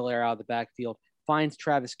Edwards-Helaire out of the backfield, finds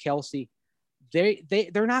Travis Kelce,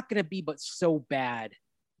 they're not going to be but so bad.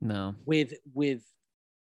 No, with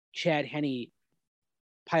Chad Henne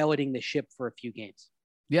piloting the ship for a few games.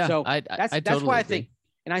 Yeah, so I that's totally why I agree. think,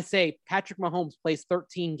 and I say Patrick Mahomes plays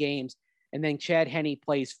 13 games, and then Chad Henne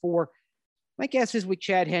plays 4. My guess is with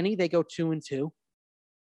Chad Henne, they go 2-2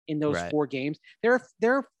 in those 4 games. They're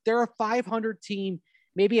a 500 team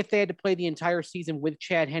maybe if they had to play the entire season with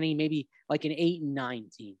Chad Henne, maybe like an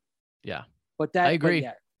 8-9 team. Yeah. But that, I agree.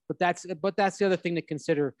 But that's the other thing to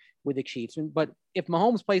consider with the Chiefs. But if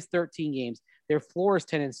Mahomes plays 13 games, their floor is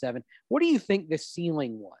 10-7. What do you think the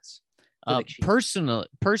ceiling was?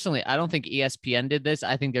 Personally, I don't think ESPN did this.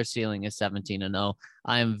 I think their ceiling is 17-0.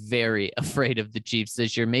 I am very afraid of the Chiefs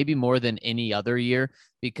this year, maybe more than any other year,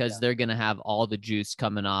 because they're going to have all the juice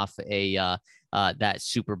coming off that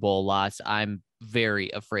Super Bowl loss. I'm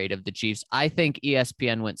very afraid of the Chiefs. I think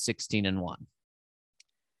ESPN went 16-1.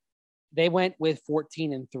 They went with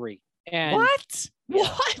 14-3. And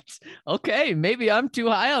what? Okay, maybe I'm too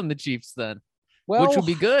high on the Chiefs then. Well, which would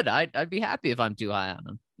be good. I'd be happy if I'm too high on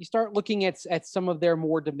them. You start looking at some of their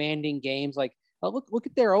more demanding games, like look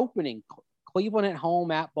at their opening: Cleveland at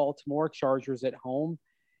home, at Baltimore, Chargers at home.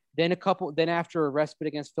 Then after a respite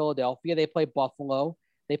against Philadelphia, they play Buffalo.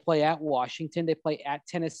 They play at Washington. They play at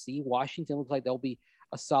Tennessee. Washington looks like they'll be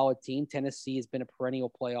a solid team. Tennessee has been a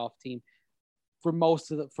perennial playoff team for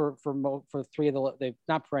most of the for three of the, they've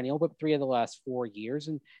not perennial, but 3 of the last 4 years,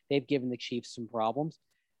 and they've given the Chiefs some problems.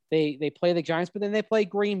 They play the Giants, but then they play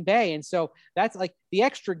Green Bay, and so that's like the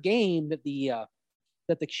extra game that the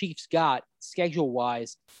Chiefs got schedule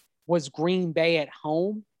wise was Green Bay at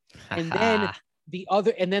home, and then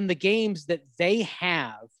the games that they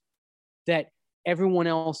have that everyone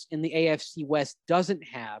else in the AFC West doesn't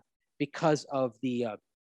have because of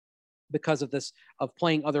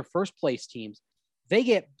playing other first place teams.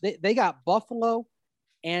 They got Buffalo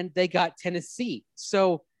and they got Tennessee.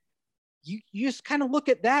 So you just kind of look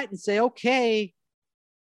at that and say, okay,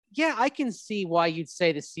 yeah, I can see why you'd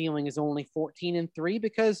say the ceiling is only 14-3,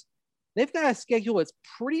 because they've got a schedule that's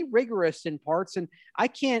pretty rigorous in parts, and I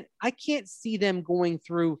can't see them going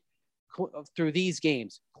through these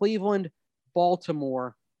games. Cleveland,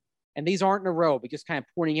 Baltimore, and these aren't in a row, but just kind of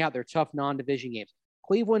pointing out their tough non-division games.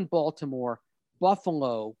 Cleveland, Baltimore,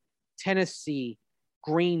 Buffalo, Tennessee,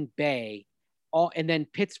 Green Bay, and then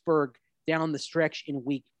Pittsburgh down the stretch in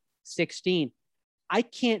week 16. I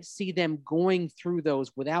can't see them going through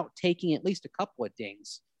those without taking at least a couple of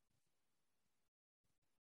dings.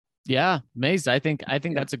 Yeah, Mace, I think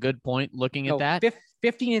that's a good point looking at that.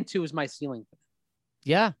 15-2 is my ceiling.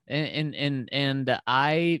 Yeah, and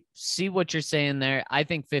I see what you're saying there. I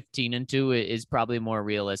think 15-2 is probably more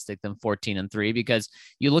realistic than 14-3, because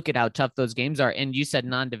you look at how tough those games are, and you said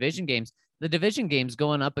non-division games. The division games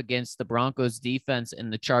going up against the Broncos defense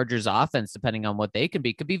and the Chargers offense, depending on what they could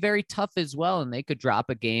be very tough as well. And they could drop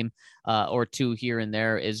a game or two here and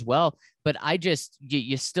there as well. But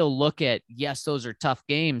you still look at, yes, those are tough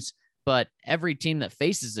games, but every team that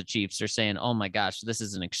faces the Chiefs are saying, oh my gosh, this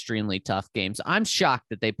is an extremely tough game. So I'm shocked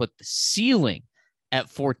that they put the ceiling at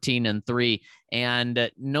 14-3,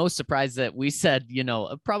 and no surprise that we said,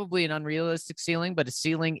 probably an unrealistic ceiling, but a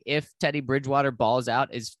ceiling if Teddy Bridgewater balls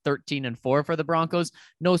out is 13-4 for the Broncos.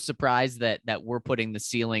 No surprise that we're putting the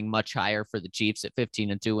ceiling much higher for the Chiefs at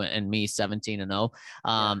 15-2 and me 17-0.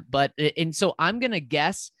 And so I'm going to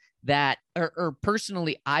guess that, or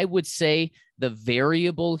personally, I would say the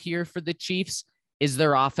variable here for the Chiefs is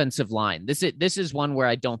their offensive line. This is one where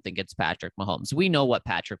I don't think it's Patrick Mahomes. We know what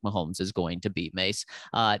Patrick Mahomes is going to be, Mace.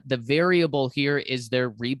 The variable here is their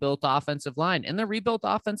rebuilt offensive line, and the rebuilt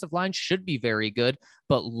offensive line should be very good,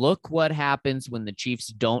 but look what happens when the Chiefs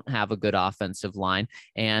don't have a good offensive line,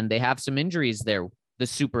 and they have some injuries there. The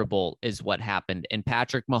Super Bowl is what happened, and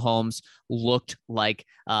Patrick Mahomes looked like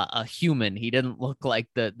a human. He didn't look like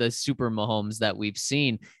the super Mahomes that we've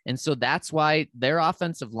seen, and so that's why their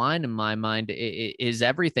offensive line, in my mind, is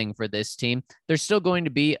everything for this team. They're still going to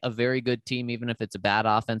be a very good team, even if it's a bad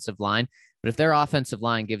offensive line. But if their offensive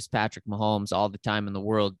line gives Patrick Mahomes all the time in the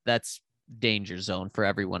world, that's danger zone for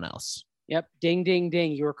everyone else. Yep, ding, ding,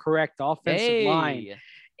 ding. You're correct. Offensive line,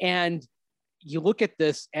 and you look at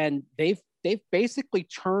this, and they've basically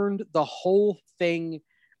turned the whole thing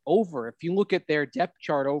over. If you look at their depth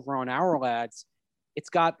chart over on Our Lads, it's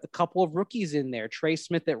got a couple of rookies in there. Trey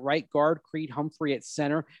Smith at right guard, Creed Humphrey at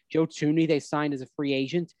center, Joe Thuney they signed as a free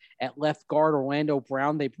agent at left guard, Orlando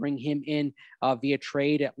Brown, they bring him in via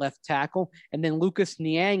trade at left tackle, and then Lucas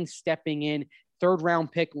Niang stepping in, 3rd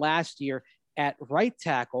round pick last year at right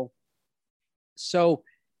tackle. So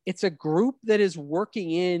it's a group that is working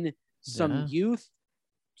in some youth,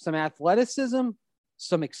 some athleticism,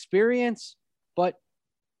 some experience, but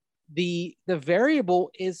the variable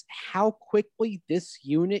is how quickly this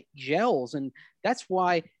unit gels. And that's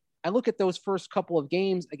why I look at those first couple of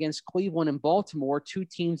games against Cleveland and Baltimore, 2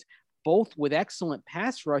 teams, both with excellent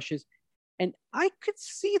pass rushes. And I could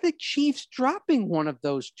see the Chiefs dropping one of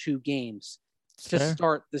those 2 games to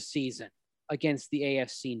start the season against the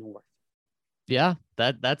AFC North. Yeah,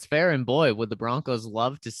 that's fair. And boy, would the Broncos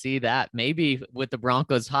love to see that. Maybe with the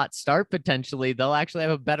Broncos' hot start, potentially, they'll actually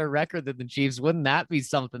have a better record than the Chiefs. Wouldn't that be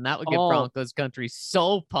something? That would get Broncos country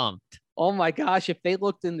so pumped. Oh my gosh! If they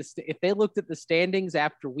looked at the standings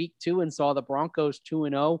after week 2 and saw the Broncos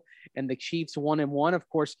 2-0 and the Chiefs 1-1, of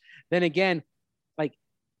course, then again, like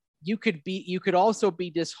you could also be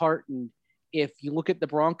disheartened if you look at the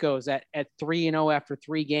Broncos at 3-0 after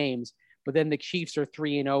 3 games, but then the Chiefs are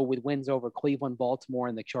 3-0 with wins over Cleveland, Baltimore,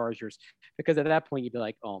 and the Chargers, because at that point you'd be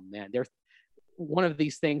like, oh man, there's one of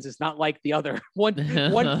these things is not like the other. One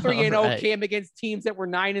 3-0 Right. came against teams that were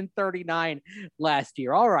 9-39 last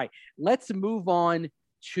year. All right, let's move on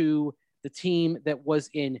to the team that was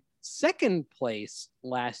in second place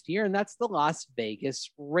last year, and that's the Las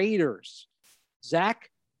Vegas Raiders. Zach,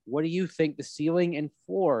 what do you think the ceiling and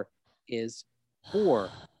floor is for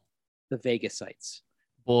the Vegasites?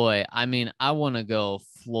 Boy, I mean, I want to go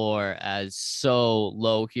floor as so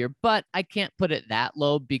low here, but I can't put it that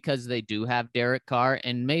low because they do have Derek Carr.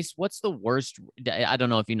 And Mace, what's the worst? I don't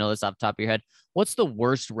know if you know this off the top of your head. What's the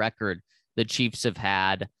worst record the Chiefs have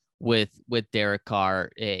had with Derek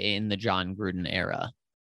Carr in the John Gruden era?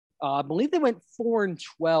 I believe they went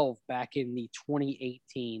 4-12 back in the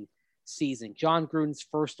 2018 season. John Gruden's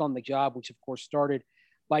first on the job, which of course started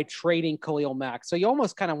by trading Khalil Mack. So you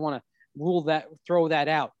almost kind of want to throw that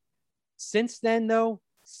out. Since then, though,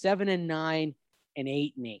 7-9 and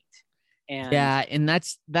 8-8. And yeah, and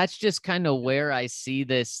that's just kind of where I see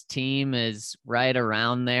this team is right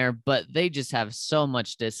around there, but they just have so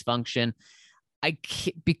much dysfunction.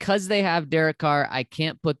 Because they have Derek Carr, I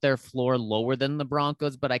can't put their floor lower than the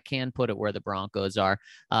Broncos, but I can put it where the Broncos are.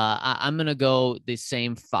 I'm going to go the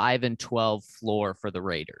same 5-12 floor for the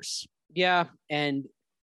Raiders. Yeah, and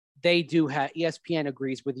they do have, ESPN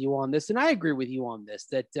agrees with you on this, and I agree with you on this,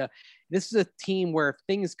 that this is a team where if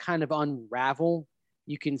things kind of unravel,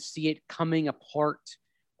 you can see it coming apart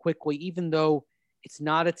quickly, even though it's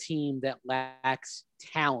not a team that lacks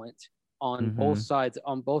talent on both sides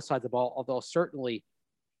of the ball, although certainly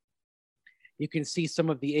you can see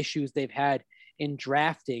some of the issues they've had in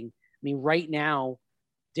drafting. I mean, right now,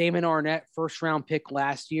 Damon Arnett, first round pick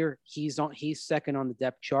last year, he's second on the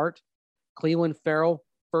depth chart. Cleveland Farrell,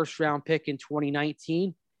 first round pick in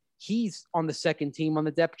 2019. He's on the second team on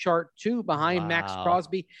the depth chart too, behind Max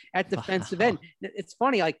Crosby at defensive end. It's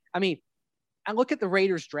funny. I look at the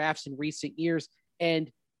Raiders drafts in recent years,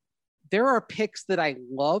 and there are picks that I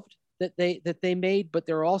loved that they made, but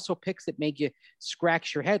there are also picks that make you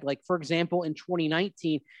scratch your head. Like, for example, in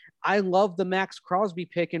 2019, I love the Max Crosby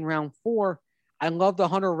pick in round 4. I love the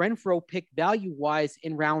Hunter Renfrow pick value-wise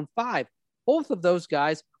in round 5. Both of those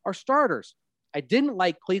guys are starters. I didn't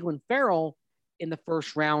like Cleveland Farrell in the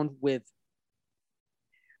first round with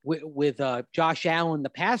Josh Allen, the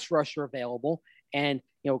pass rusher, available. And,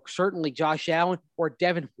 certainly Josh Allen or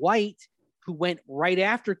Devin White, who went right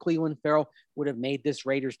after Cleveland Farrell, would have made this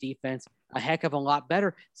Raiders defense a heck of a lot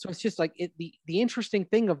better. So it's just like the interesting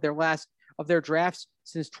thing of their drafts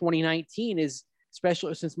since 2019 is,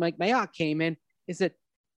 especially since Mike Mayock came in, is that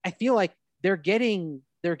I feel like they're getting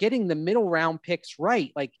the middle round picks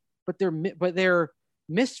right. But they're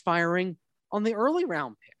misfiring on the early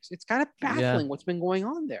round picks. It's kind of baffling what's been going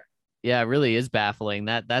on there. Yeah, it really is baffling.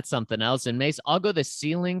 That's something else. And Mace, I'll go the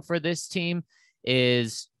ceiling for this team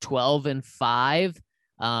is 12-5.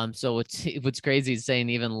 So what's crazy is saying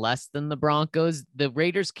even less than the Broncos. The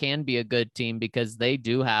Raiders can be a good team because they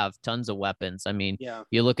do have tons of weapons. I mean,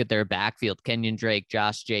 you look at their backfield, Kenyon Drake,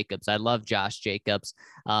 Josh Jacobs. I love Josh Jacobs.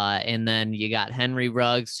 And then you got Henry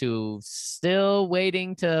Ruggs, who's still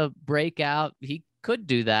waiting to break out. He could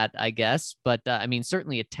do that, I guess. But I mean,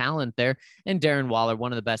 certainly a talent there. And Darren Waller,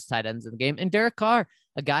 one of the best tight ends in the game. And Derek Carr,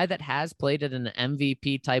 a guy that has played at an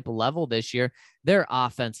MVP type of level this year. Their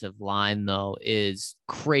offensive line, though, is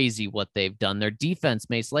crazy what they've done. Their defense,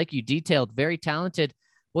 Mace, like you detailed, very talented,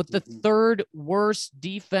 with the third worst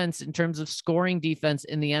defense in terms of scoring defense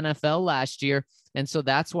in the NFL last year. And so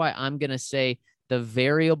that's why I'm going to say the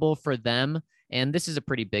variable for them, and this is a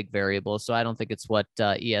pretty big variable, so I don't think it's what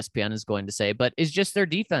ESPN is going to say, but it's just their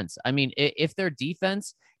defense. I mean, if their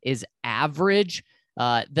defense is average,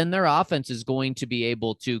 then their offense is going to be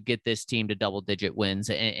able to get this team to double-digit wins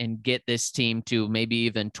and get this team to maybe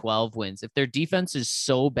even 12 wins. If their defense is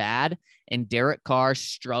so bad and Derek Carr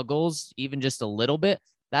struggles even just a little bit,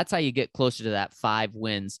 that's how you get closer to that 5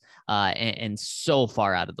 wins and so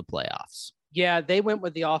far out of the playoffs. Yeah, they went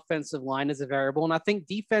with the offensive line as a variable, and I think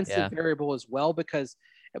defensive variable as well, but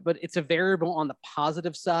it's a variable on the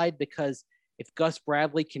positive side, because if Gus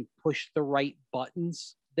Bradley can push the right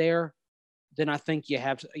buttons there, then I think you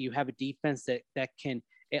have a defense that can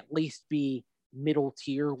at least be middle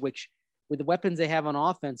tier, which with the weapons they have on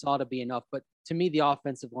offense ought to be enough. But to me, the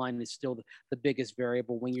offensive line is still the biggest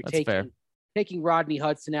variable when you're taking Rodney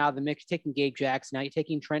Hudson out of the mix, taking Gabe Jackson out, you're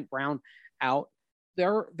taking Trent Brown out.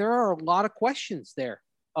 There are a lot of questions there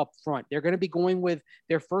up front. They're going to be going with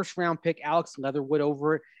their first round pick, Alex Leatherwood,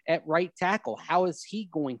 over at right tackle. How is he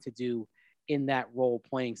going to do in that role,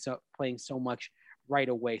 playing so much right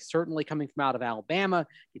away? Certainly coming from out of Alabama,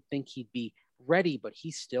 you'd think he'd be ready, but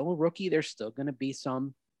he's still a rookie. There's still going to be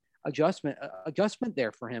some adjustment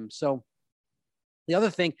there for him. So the other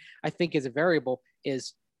thing I think is a variable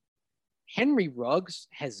is Henry Ruggs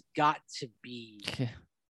has got to be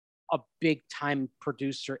a big time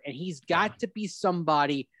producer, and he's got to be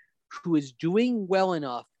somebody who is doing well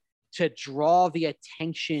enough to draw the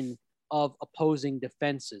attention of opposing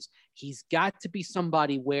defenses. He's got to be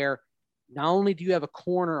somebody where not only do you have a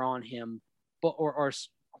corner on him, but or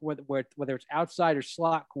whether it's outside or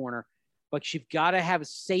slot corner, but you've got to have a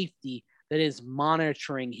safety that is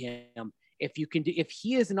monitoring him. If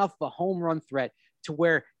he is enough of a home run threat to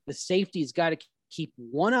where the safety's got to keep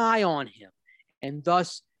one eye on him, and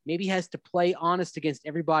thus maybe has to play honest against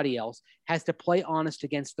everybody else, has to play honest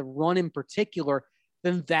against the run in particular,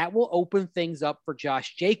 then that will open things up for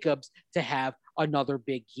Josh Jacobs to have another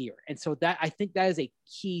big year. And so that, I think that is a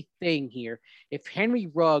key thing here. If Henry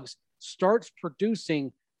Ruggs starts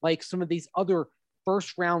producing like some of these other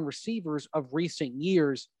first round receivers of recent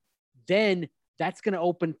years, then that's going to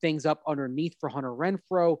open things up underneath for Hunter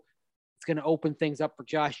Renfrow. It's going to open things up for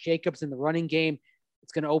Josh Jacobs in the running game.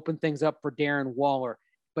 It's going to open things up for Darren Waller.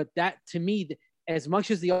 But that, to me, as much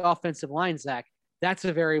as the offensive line, Zach, that's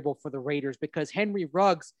a variable for the Raiders, because Henry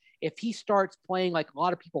Ruggs, if he starts playing like a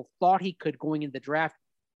lot of people thought he could going into the draft,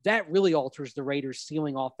 that really alters the Raiders'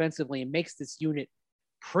 ceiling offensively and makes this unit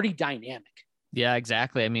pretty dynamic. Yeah,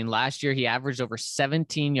 exactly. I mean, last year he averaged over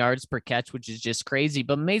 17 yards per catch, which is just crazy.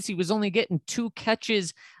 But Macy was only getting 2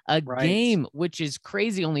 catches a game, which is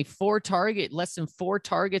crazy. Only less than 4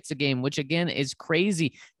 targets a game, which again is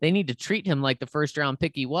crazy. They need to treat him like the first round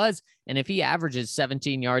pick he was. And if he averages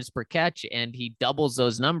 17 yards per catch and he doubles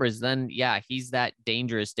those numbers, then yeah, he's that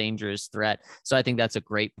dangerous threat. So I think that's a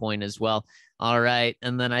great point as well. All right.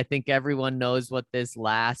 And then I think everyone knows what this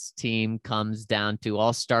last team comes down to.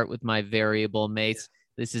 I'll start with my variable, Mace.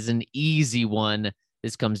 This is an easy one.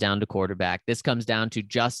 This comes down to quarterback. This comes down to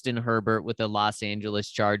Justin Herbert with the Los Angeles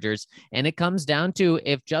Chargers. And it comes down to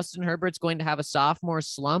if Justin Herbert's going to have a sophomore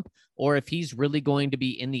slump or if he's really going to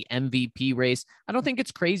be in the MVP race. I don't think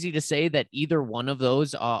it's crazy to say that either one of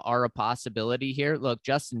those are a possibility here. Look,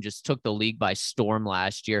 Justin just took the league by storm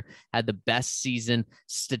last year, had the best season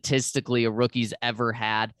statistically a rookie's ever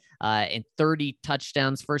had, and 30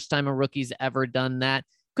 touchdowns. First time a rookie's ever done that.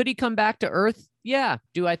 Could he come back to earth? Yeah.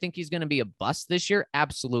 Do I think he's going to be a bust this year?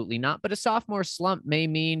 Absolutely not. But a sophomore slump may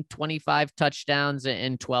mean 25 touchdowns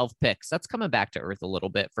and 12 picks. That's coming back to earth a little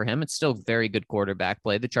bit for him. It's still very good quarterback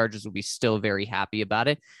play. The Chargers will be still very happy about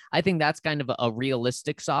it. I think that's kind of a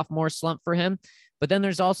realistic sophomore slump for him. But then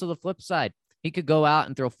there's also the flip side. He could go out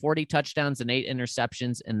and throw 40 touchdowns and 8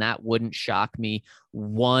 interceptions, and that wouldn't shock me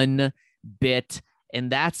one bit. And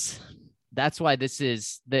that's why this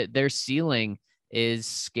is their ceiling is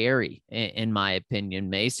scary in my opinion,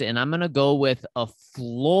 Mace. And I'm going to go with a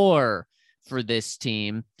floor for this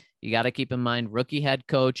team. You got to keep in mind rookie head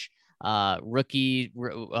coach, rookie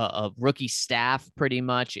staff pretty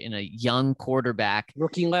much, in a young quarterback.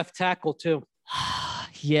 Rookie left tackle too.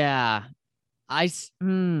 Yeah.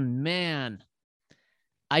 Man,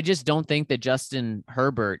 I just don't think that Justin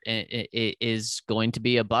Herbert is going to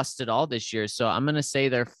be a bust at all this year. So I'm going to say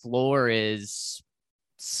their floor is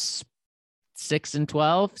 6-12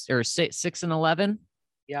 or 6-11.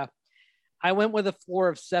 Yeah. I went with a floor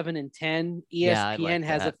of 7-10. ESPN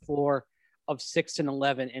has a floor of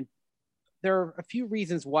 6-11. And there are a few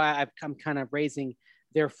reasons why I'm kind of raising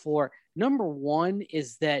their floor. Number one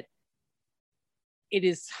is that it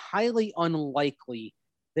is highly unlikely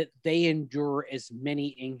that they endure as many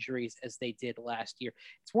injuries as they did last year.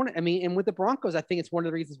 And with the Broncos, I think it's one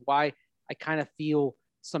of the reasons why I kind of feel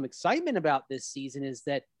some excitement about this season is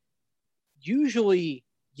that usually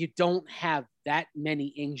you don't have that many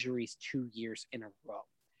injuries 2 years in a row.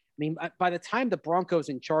 I mean, by the time the Broncos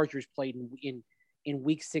and Chargers played in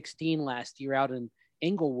week 16 last year out in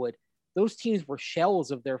Inglewood, those teams were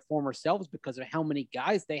shells of their former selves because of how many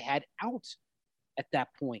guys they had out at that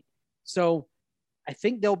point. So I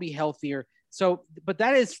think they'll be healthier. So, but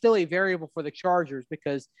that is still a variable for the Chargers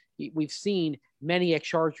because we've seen many a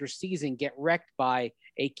Chargers season get wrecked by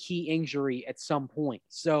a key injury at some point.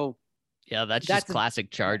 So, yeah, that's just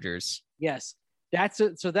classic Chargers. Yes. That's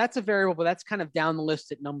a variable, but that's kind of down the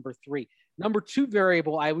list at number 3. Number two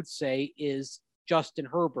variable, I would say, is Justin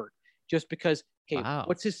Herbert, just because, okay, Wow.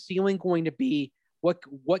 what's his ceiling going to be? What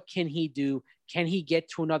can he do? Can he get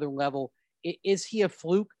to another level? Is he a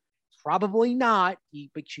fluke? Probably not,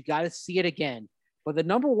 but you got to see it again. But the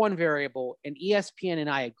number one variable, and ESPN and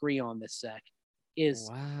I agree on this, Zach, is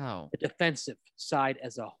Wow. the defensive side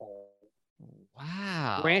as a whole.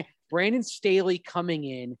 Wow. Brandon Staley coming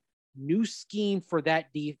in, new scheme for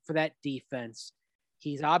that defense.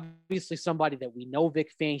 He's obviously somebody that we know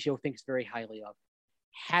Vic Fangio thinks very highly of.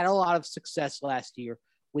 Had a lot of success last year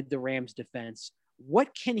with the Rams defense. What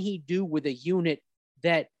can he do with a unit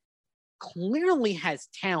that clearly has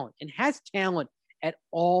talent and has talent at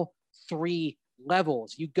all three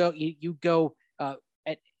levels? You go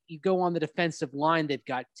on the defensive line, they've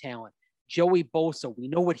got talent. Joey Bosa, we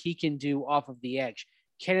know what he can do off of the edge.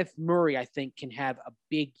 Kenneth Murray, I think, can have a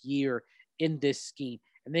big year in this scheme.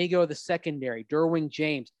 And then you go to the secondary, Derwin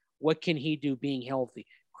James. What can he do being healthy?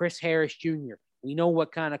 Chris Harris Jr., we know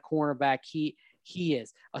what kind of cornerback he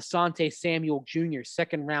is. Asante Samuel Jr.,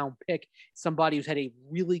 second-round pick, somebody who's had a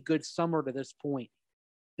really good summer to this point.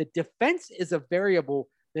 The defense is a variable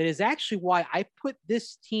that is actually why I put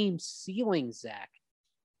this team's ceiling, Zach,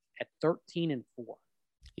 at 13-4.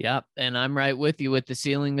 Yep. And I'm right with you with the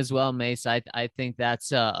ceiling as well, Mace. I think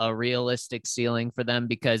that's a realistic ceiling for them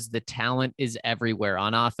because the talent is everywhere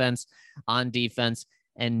on offense, on defense,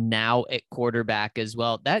 and now at quarterback as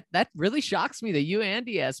well. That really shocks me that you and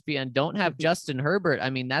ESPN don't have Justin Herbert. I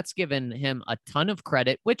mean, that's given him a ton of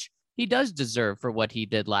credit, which he does deserve for what he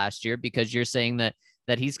did last year, because you're saying that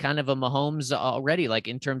he's kind of a Mahomes already, like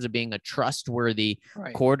in terms of being a trustworthy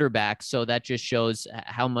quarterback. So that just shows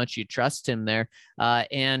how much you trust him there.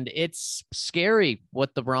 And it's scary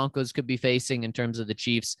what the Broncos could be facing in terms of the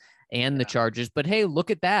Chiefs and the Chargers. But hey,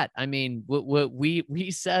 look at that. I mean, what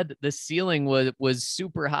we said the ceiling was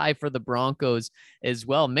super high for the Broncos as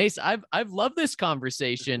well. Mace, I've loved this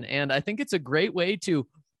conversation, and I think it's a great way to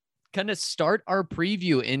kind of start our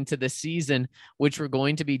preview into the season, which we're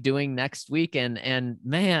going to be doing next week. And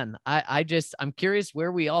man, I'm curious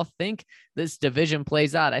where we all think this division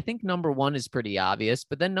plays out. I think number one is pretty obvious,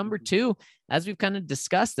 but then number two, as we've kind of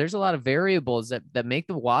discussed, there's a lot of variables that make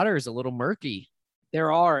the waters a little murky.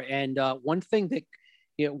 There are. And one thing that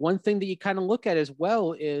you kind of look at as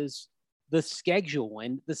well is the schedule,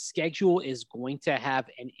 and the schedule is going to have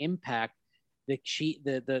an impact. The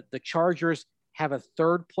Chargers have a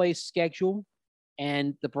third place schedule,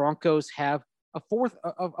 and the Broncos have a fourth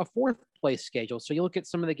place schedule. So you look at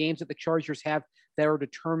some of the games that the Chargers have that are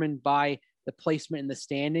determined by the placement in the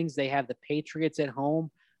standings. They have the Patriots at home.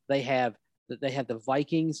 They have the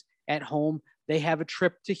Vikings at home. They have a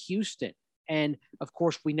trip to Houston. And of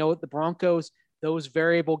course, we know that the Broncos, those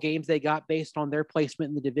variable games they got based on their placement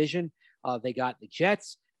in the division, they got the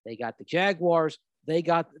Jets, they got the Jaguars, they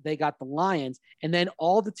got the Lions, and then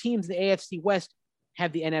all the teams in the AFC West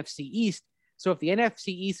have the NFC East. So if the NFC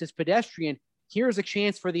East is pedestrian, here's a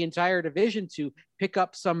chance for the entire division to pick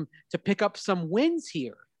up some wins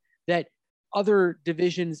here that other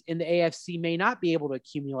divisions in the AFC may not be able to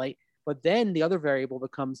accumulate. But then the other variable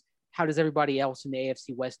becomes, how does everybody else in the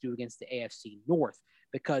AFC West do against the AFC North?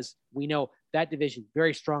 Because we know that division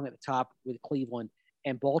very strong at the top with Cleveland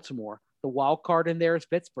and Baltimore. The wild card in there is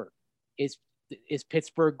Pittsburgh. Is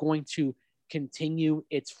Pittsburgh going to continue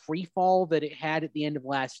its free fall that it had at the end of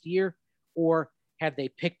last year, or have they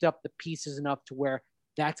picked up the pieces enough to where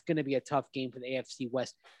that's going to be a tough game for the AFC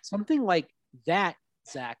West? Something like that,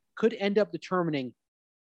 Zach, could end up determining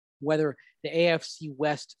whether the AFC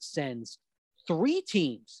West sends 3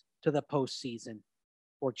 teams to the postseason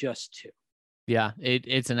or just 2. Yeah,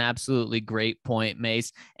 it's an absolutely great point,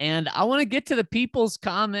 Mace. And I want to get to the people's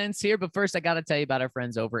comments here, but first I got to tell you about our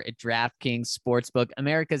friends over at DraftKings Sportsbook,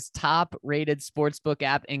 America's top-rated sportsbook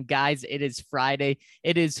app. And guys, it is Friday.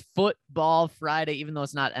 It is football Friday, even though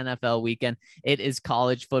it's not NFL weekend. It is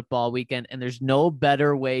college football weekend, and there's no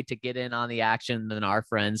better way to get in on the action than our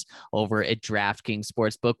friends over at DraftKings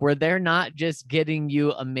Sportsbook, where they're not just getting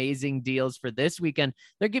you amazing deals for this weekend.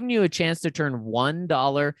 They're giving you a chance to turn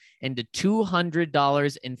 $1 into $200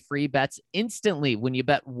 in free bets instantly when you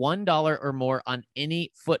bet $1 or more on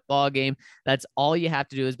any football game. That's all you have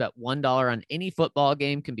to do is bet $1 on any football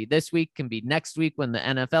game. Can be this week, can be next week when the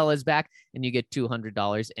NFL is back, and you get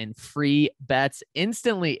 $200 in free bets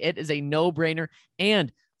instantly. It is a no-brainer.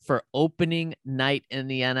 And for opening night in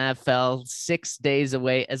the NFL, 6 days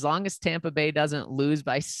away, as long as Tampa Bay doesn't lose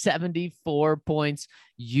by 74 points,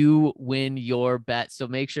 you win your bet. So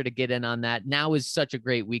make sure to get in on that. Now is such a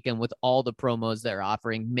great weekend with all the promos they're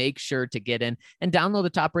offering. Make sure to get in and download the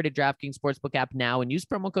top-rated DraftKings Sportsbook app now and use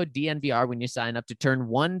promo code DNVR when you sign up to turn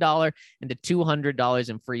 $1 into $200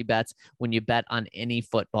 in free bets when you bet on any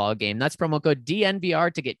football game. That's promo code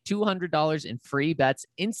DNVR to get $200 in free bets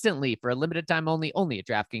instantly for a limited time only at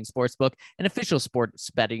DraftKings Sportsbook, an official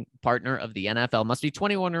sports betting partner of the NFL. Must be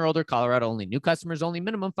 21 or older, Colorado only. New customers only.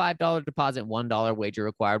 Minimum $5 deposit, $1 wager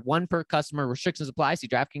required. One per customer. Restrictions apply. See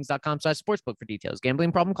DraftKings.com/sportsbook for details.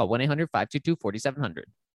 Gambling problem? Call 1-800-522-4700.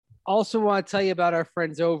 Also want to tell you about our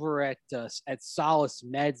friends over at Solace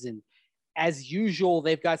Meds. And as usual,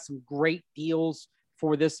 they've got some great deals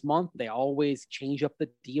for this month. They always change up the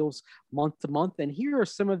deals month to month. And here are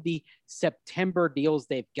some of the September deals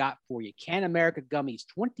they've got for you. Can America gummies,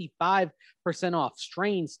 25% off.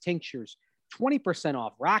 Strains tinctures, 20%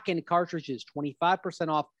 off. Rockin' cartridges, 25%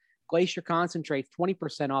 off. Glacier concentrates,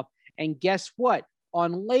 20% off. And guess what?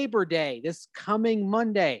 On Labor Day, this coming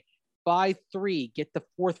Monday, buy 3, get the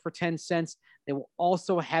 4th for 10 cents. They will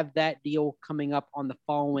also have that deal coming up on the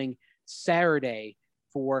following Saturday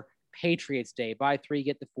for Patriots Day. Buy 3,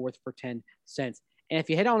 get the 4th for 10 cents. And if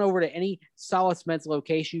you head on over to any Solace Meds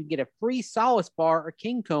location, you can get a free Solace bar or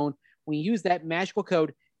King Cone when you use that magical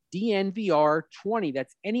code DNVR20.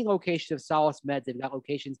 That's any location of Solace Meds. They've got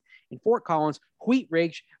locations in Fort Collins, Wheat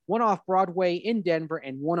Ridge, one off Broadway in Denver,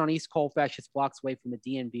 and one on East Colfax, just blocks away from the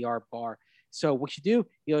DNVR bar. So what you do,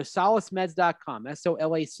 you go to solacemeds.com,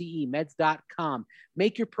 SOLACE meds.com.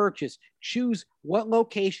 Make your purchase. Choose what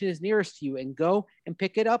location is nearest to you and go and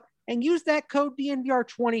pick it up and use that code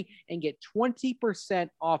DNVR20 and get 20%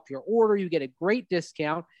 off your order. You get a great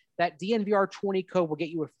discount. That DNVR20 code will get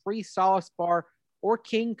you a free Solace bar or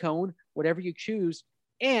King Cone, whatever you choose.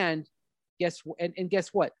 And guess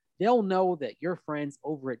what? They'll know that your friends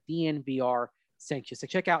over at DNVR sent you. So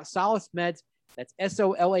check out Solace Meds. That's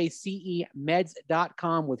SOLACE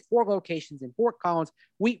meds.com with 4 locations in Fort Collins,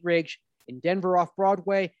 Wheat Ridge, in Denver off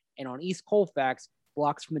Broadway, and on East Colfax,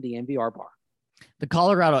 blocks from the DNVR bar. The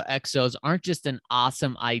Colorado Exos aren't just an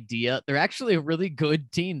awesome idea. They're actually a really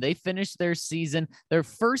good team. They finished their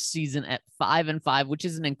first season at 5-5, which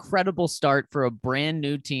is an incredible start for a brand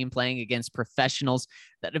new team playing against professionals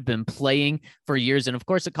that have been playing for years. And of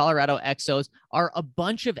course, the Colorado Exos are a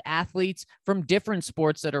bunch of athletes from different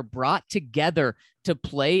sports that are brought together to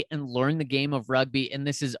play and learn the game of rugby. And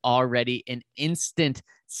this is already an instant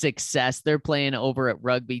success. They're playing over at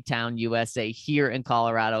Rugby Town, USA, here in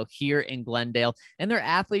Colorado, here in Glendale. And they're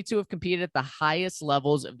athletes who have competed at the highest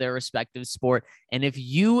levels of their respective sport. And if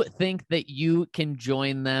you think that you can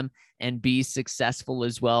join them and be successful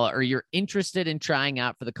as well, or you're interested in trying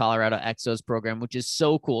out for the Colorado Exos program, which is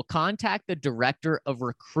so cool, contact the director of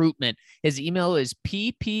recruitment. His email is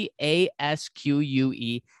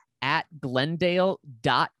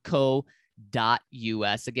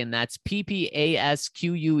ppasque@glendale.co.us. Again, that's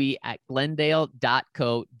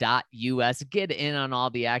ppasque@glendale.co.us. Get in on all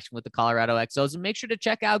the action with the Colorado Exos and make sure to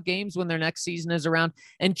check out games when their next season is around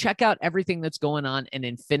and check out everything that's going on in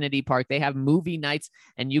Infinity Park. They have movie nights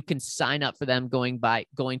and you can sign up for them going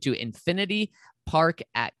to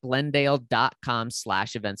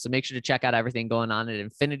infinitypark@glendale.com/events. So make sure to check out everything going on at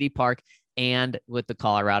Infinity Park and with the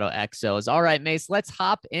Colorado Exos. All right, Mace, let's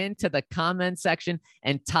hop into the comment section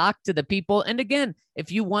and talk to the people. And again,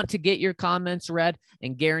 if you want to get your comments read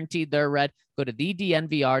and guaranteed they're read, go to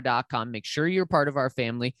thednvr.com. Make sure you're part of our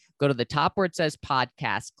family. Go to the top where it says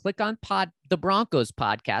podcast. Click on the Broncos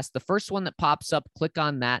podcast. The first one that pops up, click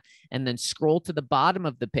on that, and then scroll to the bottom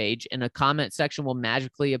of the page, and a comment section will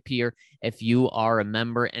magically appear if you are a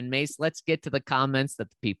member. And Mace, let's get to the comments that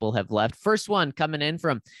the people have left. First one coming in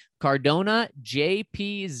from Cardona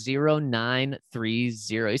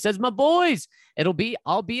JP0930. He says, "My boys,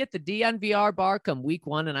 I'll be at the DNVR bar come week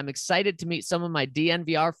 1, and I'm excited to meet some of my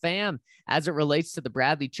DNVR fam. As it relates to the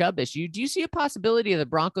Bradley Chubb issue, do you see a possibility of the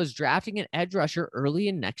Broncos drafting an edge rusher early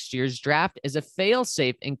in next year's draft as a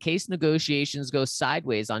fail-safe in case negotiations go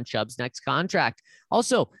sideways on Chubb's next contract?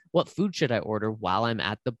 Also, what food should I order while I'm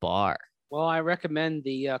at the bar?" Well, I recommend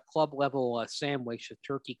the club level sandwich, the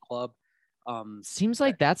turkey club. Seems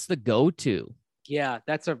like that's the go-to. Yeah,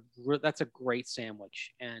 that's a great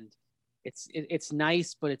sandwich, and it's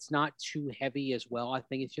nice, but it's not too heavy as well. I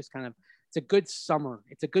think it's just it's a good summer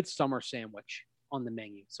sandwich on the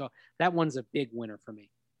menu. So that one's a big winner for me.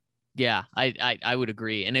 Yeah, I would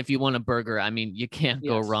agree. And if you want a burger, I mean, you can't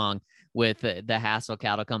go wrong with the Hassel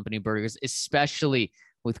Cattle Company burgers, especially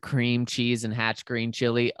with cream cheese and Hatch green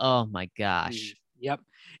chili. Oh my gosh. Yep.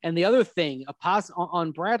 And the other thing,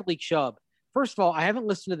 on Bradley Chubb. First of all, I haven't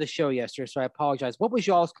listened to the show yesterday, so I apologize. What was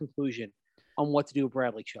y'all's conclusion on what to do with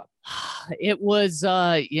Bradley Chubb? It was,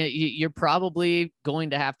 you're probably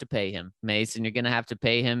going to have to pay him, Mason. You're going to have to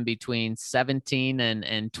pay him between $17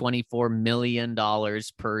 and $24 million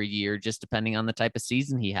per year, just depending on the type of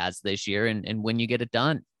season he has this year and when you get it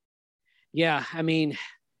done. Yeah, I mean,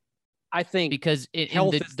 I think because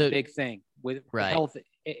health is the big thing with health,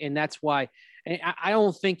 and that's why. And I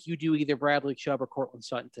don't think you do either Bradley Chubb or Cortland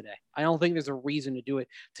Sutton today. I don't think there's a reason to do it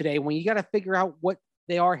today when you got to figure out what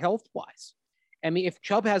they are health-wise. I mean, if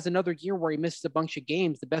Chubb has another year where he misses a bunch of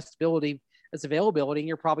games, the best ability is availability, and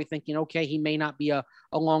you're probably thinking, okay, he may not be a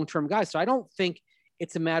long-term guy. So I don't think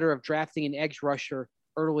it's a matter of drafting an edge rusher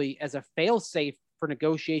early as a fail-safe for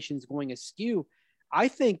negotiations going askew. I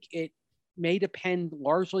think it may depend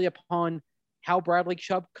largely upon how Bradley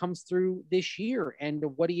Chubb comes through this year and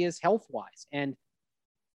what he is health-wise. And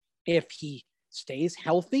if he stays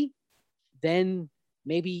healthy, then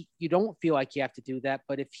maybe you don't feel like you have to do that.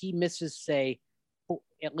 But if he misses, say,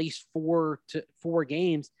 at least 4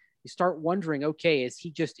 games, you start wondering, okay, is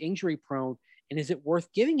he just injury prone? And is it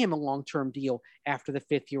worth giving him a long-term deal after the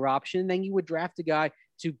 5th-year option? Then you would draft a guy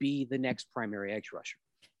to be the next primary edge rusher.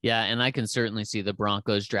 Yeah, and I can certainly see the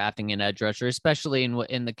Broncos drafting an edge rusher, especially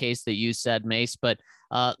in the case that you said, Mace. But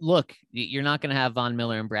look, you're not going to have Von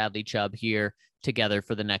Miller and Bradley Chubb here together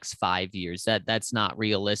for the next 5 years. That's not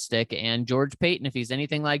realistic. And George Paton, if he's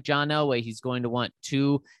anything like John Elway, he's going to want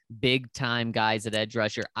 2 big-time guys at edge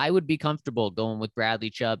rusher. I would be comfortable going with Bradley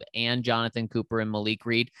Chubb and Jonathan Cooper and Malik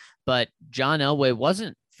Reed, but John Elway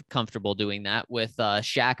wasn't comfortable doing that with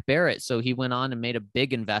Shaq Barrett. So he went on and made a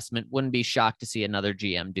big investment. Wouldn't be shocked to see another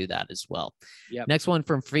GM do that as well. Yep. Next one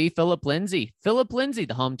from Free Philip Lindsay. Philip Lindsay,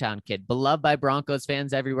 the hometown kid, beloved by Broncos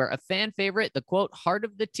fans everywhere. A fan favorite, the quote, heart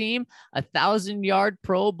of the team, 1,000-yard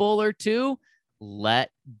Pro Bowler too. Let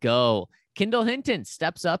go. Kendall Hinton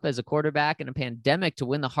steps up as a quarterback in a pandemic to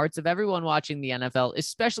win the hearts of everyone watching the NFL,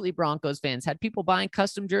 especially Broncos fans. Had people buying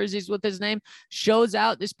custom jerseys with his name. Shows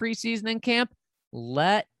out this preseason in camp.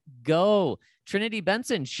 Let go. Trinity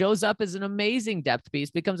Benson shows up as an amazing depth piece,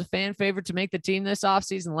 becomes a fan favorite to make the team this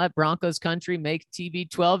offseason. Let Broncos Country make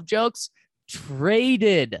TB12 jokes.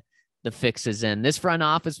 Traded. The fix is in. This front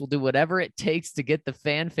office will do whatever it takes to get the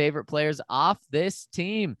fan favorite players off this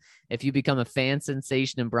team. If you become a fan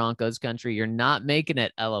sensation in Broncos Country, you're not making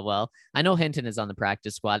it, LOL. I know Hinton is on the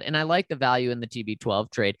practice squad, and I like the value in the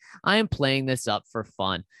TB12 trade. I am playing this up for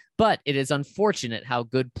fun, but it is unfortunate how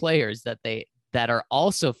good players that are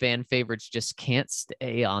also fan favorites just can't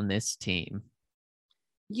stay on this team.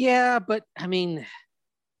 Yeah, but I mean,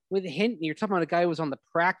 with Hinton, you're talking about a guy who was on the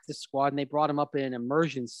practice squad and they brought him up in an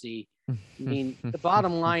emergency. I mean, the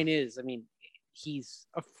bottom line is, I mean, he's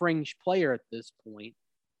a fringe player at this point.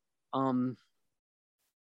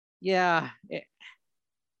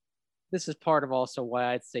 This is part of also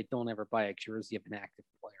why I'd say don't ever buy a jersey of an active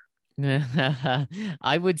player.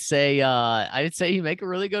 I would say you make a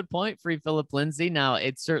really good point, Free Philip Lindsay. Now,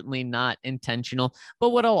 it's certainly not intentional, but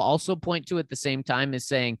what I'll also point to at the same time is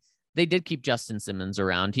saying they did keep Justin Simmons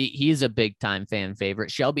around. He's a big time fan favorite.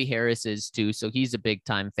 Shelby Harris is too, so he's a big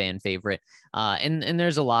time fan favorite. And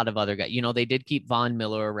there's a lot of other guys. You know, they did keep Von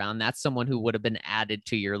Miller around. That's someone who would have been added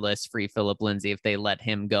to your list, Free Philip Lindsay, if they let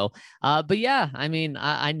him go. But yeah, I mean,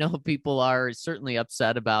 I know people are certainly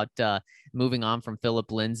upset about moving on from Philip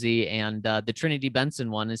Lindsay, and the Trinity Benson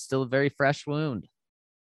one is still a very fresh wound.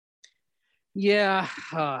 Yeah,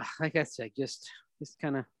 like I said, just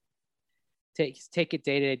kind of take it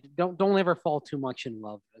day to day. Don't ever fall too much in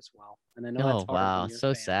love as well. And I know that's hard. Wow,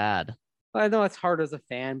 so sad. I know it's hard as a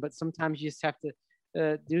fan, but sometimes you just have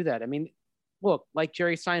to do that. I mean, look, like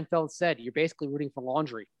Jerry Seinfeld said, you're basically rooting for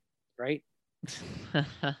laundry, right?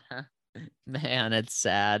 Man, it's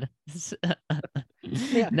sad.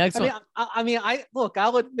 Yeah, Next one.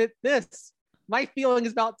 I'll admit this. My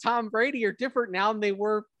feelings about Tom Brady are different now than they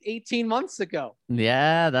were 18 months ago.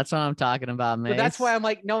 Yeah, that's what I'm talking about, man. So that's why I'm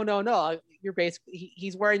like, no. You're basically,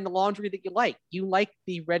 he's wearing the laundry that you like. You like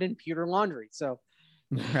the red and pewter laundry. So,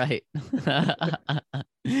 right.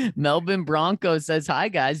 Melbourne Broncos says, hi,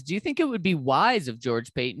 guys. Do you think it would be wise of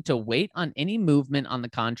George Paton to wait on any movement on the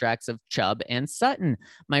contracts of Chubb and Sutton?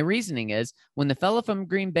 My reasoning is when the fella from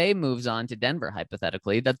Green Bay moves on to Denver,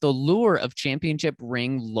 hypothetically, that the lure of championship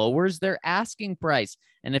ring lowers their asking price.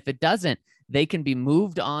 And if it doesn't, they can be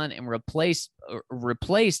moved on and replaced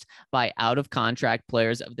by out of contract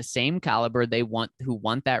players of the same caliber who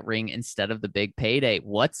want that ring instead of the big payday.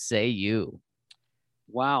 What say you?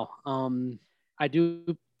 Wow. I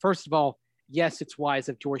do. First of all, yes, it's wise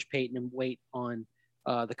of George Paton and wait on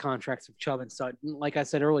the contracts of Chubb and Sutton. Like I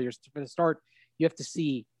said earlier, for the start, you have to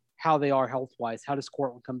see how they are health-wise. How does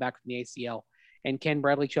Cortland come back from the ACL? and can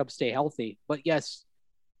Bradley Chubb stay healthy? But yes,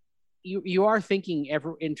 you are thinking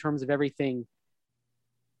in terms of everything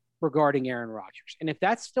regarding Aaron Rodgers. And if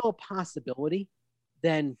that's still a possibility,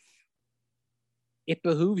 then it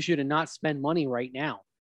behooves you to not spend money right now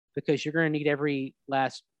because you're going to need every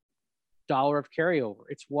last dollar of carryover.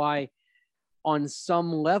 It's why on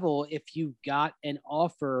some level, if you got an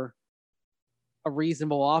offer, a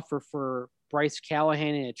reasonable offer for Bryce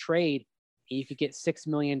Callahan in a trade, and you could get $6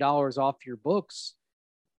 million off your books,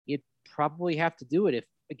 you'd probably have to do it if,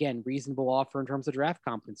 again, reasonable offer in terms of draft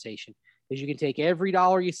compensation, because you can take every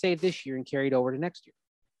dollar you save this year and carry it over to next year.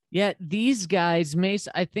 Yeah, these guys, Mace,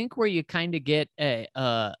 I think where you kind of get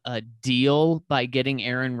a deal by getting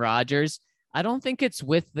Aaron Rodgers, I don't think it's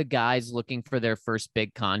with the guys looking for their first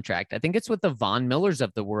big contract. I think it's with the Von Millers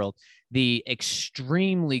of the world, the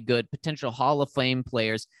extremely good potential Hall of Fame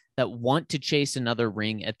players that want to chase another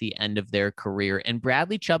ring at the end of their career. And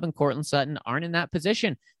Bradley Chubb and Courtland Sutton aren't in that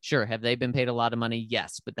position. Sure, have they been paid a lot of money?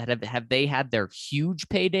 Yes, but have they had their huge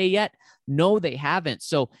payday yet? No, they haven't.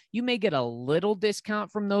 So you may get a little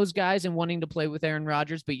discount from those guys and wanting to play with Aaron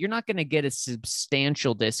Rodgers, but you're not going to get a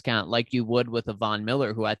substantial discount like you would with a Von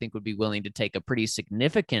Miller, who I think would be willing to take a pretty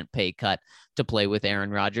significant pay cut to play with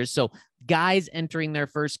Aaron Rodgers. So guys entering their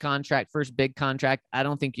first big contract, I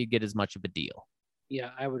don't think you get as much of a deal.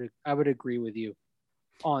 Yeah, I would agree with you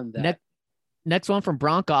on that. Next one from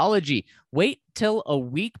Broncology. Wait till a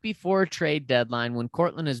week before trade deadline when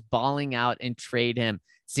Courtland is balling out and trade him.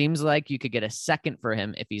 Seems like you could get a second for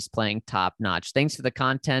him if he's playing top notch. Thanks for the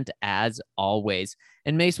content as always.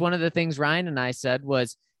 And Mace, one of the things Ryan and I said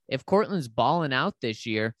was if Courtland's balling out this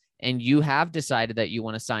year and you have decided that you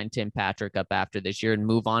want to sign Tim Patrick up after this year and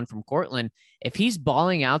move on from Courtland, if he's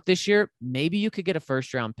balling out this year, maybe you could get a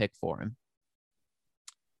first round pick for him.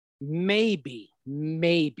 Maybe.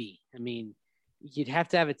 I mean, you'd have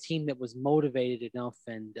to have a team that was motivated enough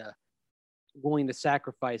and willing to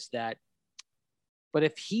sacrifice that. But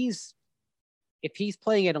if he's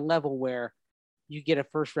playing at a level where you get a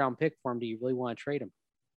first round pick for him, do you really want to trade him?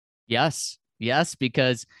 Yes,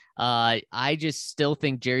 because I just still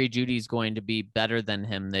think Jerry Jeudy is going to be better than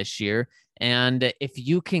him this year. And if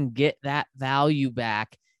you can get that value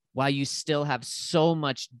back while you still have so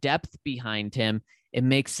much depth behind him, it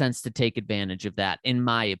makes sense to take advantage of that, in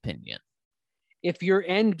my opinion. If your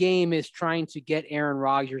end game is trying to get Aaron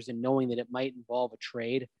Rodgers and knowing that it might involve a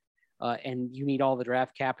trade and you need all the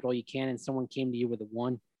draft capital you can and someone came to you with a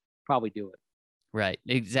one, probably do it. Right,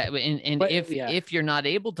 exactly. And if you're not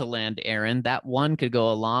able to land Aaron, that one could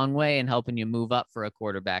go a long way in helping you move up for a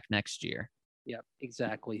quarterback next year. Yep,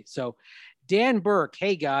 exactly. So Dan Burke,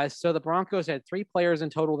 hey guys, so the Broncos had 3 players in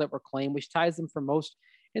total that were claimed, which ties them for most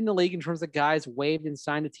in the league in terms of guys waived and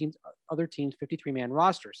signed to other teams' 53-man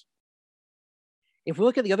rosters. If we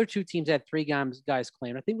look at the other 2 teams that had 3 guys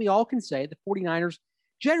claimed, I think we all can say the 49ers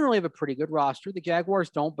generally have a pretty good roster. The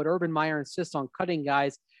Jaguars don't, but Urban Meyer insists on cutting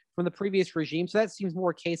guys from the previous regime. So that seems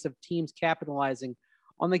more a case of teams capitalizing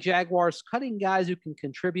on the Jaguars, cutting guys who can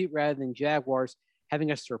contribute rather than Jaguars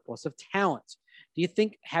having a surplus of talent. Do you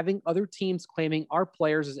think having other teams claiming our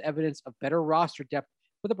players is evidence of better roster depth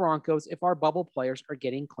for the Broncos if our bubble players are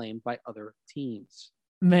getting claimed by other teams?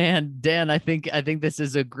 Man, Dan, I think this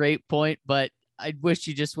is a great point, but I wish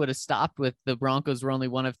you just would have stopped with the Broncos were only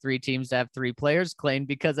one of 3 teams to have 3 players claimed,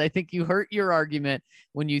 because I think you hurt your argument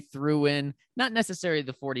when you threw in, not necessarily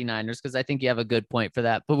the 49ers, because I think you have a good point for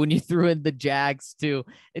that, but when you threw in the Jags too,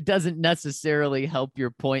 it doesn't necessarily help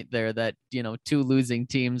your point there that, 2 losing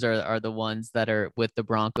teams are the ones that are with the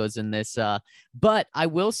Broncos in this. But I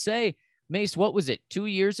will say, Mace, what was it? 2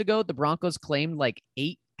 years ago, the Broncos claimed like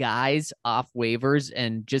 8 guys off waivers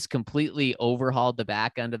and just completely overhauled the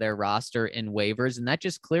back end of their roster in waivers. And that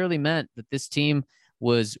just clearly meant that this team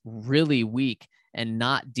was really weak and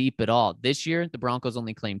not deep at all. This year, the Broncos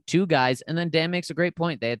only claimed 2 guys. And then Dan makes a great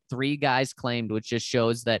point. They had 3 guys claimed, which just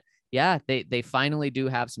shows that, yeah, they finally do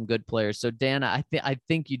have some good players. So Dan, I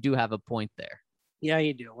think you do have a point there. Yeah,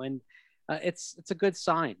 you do. And it's a good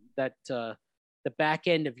sign that the back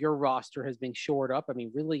end of your roster has been shored up. I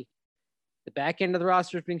mean, really, the back end of the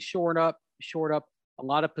roster is being shored up. A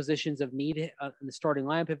lot of positions of need in the starting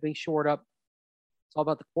lineup have been shored up. It's all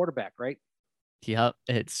about the quarterback, right? Yep,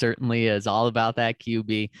 it certainly is all about that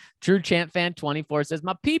QB. True Champ Fan 24 says,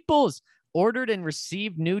 my peoples ordered and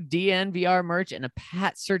received new DNVR merch and a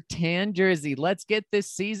Pat Surtain jersey. Let's get this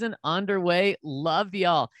season underway. Love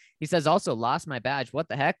y'all. He says, also lost my badge. What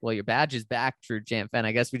the heck? Well, your badge is back, True Champ Fan.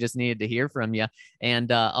 I guess we just needed to hear from you.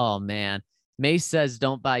 And oh man, Mace says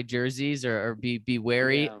don't buy jerseys or be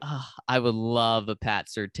wary. Yeah. Oh, I would love a Pat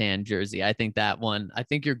Surtain jersey. I think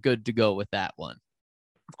you're good to go with that one.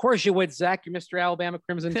 Of course you would, Zach. You're Mr. Alabama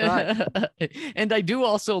Crimson Tide. And I do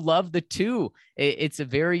also love the 2. It's a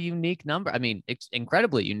very unique number. I mean, it's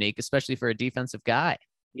incredibly unique, especially for a defensive guy.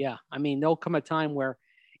 Yeah. I mean, there'll come a time where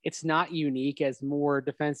it's not unique as more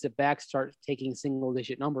defensive backs start taking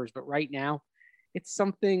single-digit numbers. But right now, it's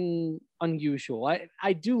something unusual.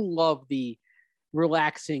 I do love the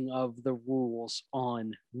relaxing of the rules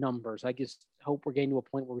on numbers. I just hope we're getting to a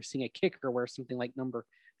point where we're seeing a kicker where something like number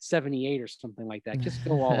 78 or something like that. Just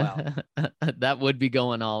go all out. That would be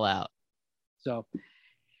going all out. So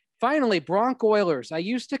finally, Bronco Oilers. I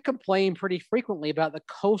used to complain pretty frequently about the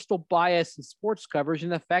coastal bias in sports coverage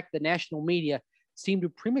and the fact that national media seemed to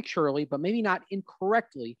prematurely, but maybe not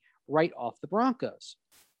incorrectly, write off the Broncos.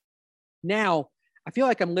 Now, I feel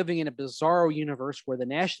like I'm living in a bizarro universe where the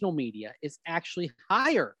national media is actually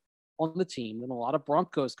higher on the team than a lot of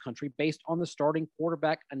Broncos country based on the starting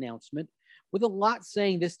quarterback announcement, with a lot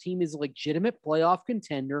saying this team is a legitimate playoff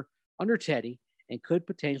contender under Teddy and could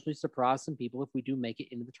potentially surprise some people if we do make it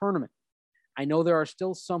into the tournament. I know there are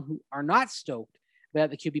still some who are not stoked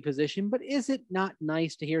about the QB position, but is it not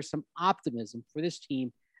nice to hear some optimism for this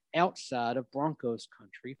team outside of Broncos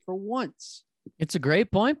country for once? It's a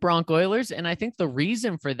great point, Bronco Oilers. And I think the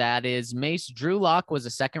reason for that is Mace Drew Lock was a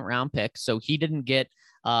 2nd-round pick, so he didn't get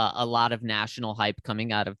a lot of national hype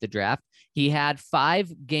coming out of the draft. He had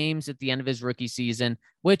 5 games at the end of his rookie season,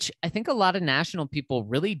 which I think a lot of national people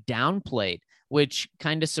really downplayed, which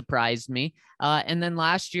kind of surprised me. And then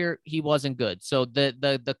last year he wasn't good. So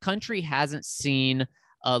the country hasn't seen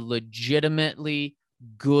a legitimately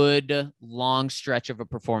good long stretch of a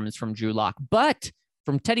performance from Drew Lock, but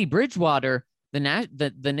from Teddy Bridgewater,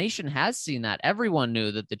 the nation has seen that. Everyone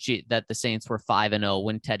knew that the Saints were 5-0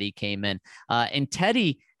 when Teddy came in, and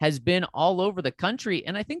Teddy has been all over the country.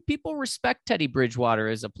 And I think people respect Teddy Bridgewater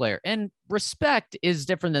as a player, and respect is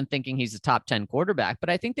different than thinking he's a top 10 quarterback, but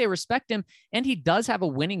I think they respect him, and he does have a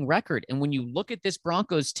winning record. And when you look at this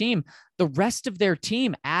Broncos team, the rest of their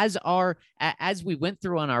team, as we went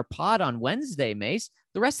through on our pod on Wednesday, Mace,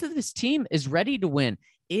 the rest of this team is ready to win,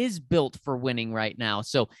 is built for winning right now.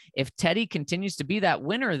 So if Teddy continues to be that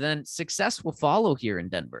winner, then success will follow here in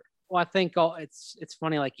Denver. Well, I think it's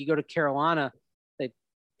funny. Like, you go to Carolina, they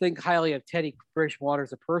think highly of Teddy Bridgewater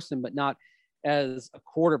as a person, but not as a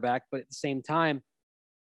quarterback. But at the same time,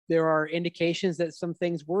 there are indications that some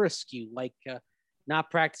things were askew, like not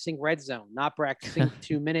practicing red zone, not practicing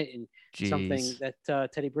 2-minute, and something that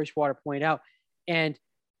Teddy Bridgewater pointed out. And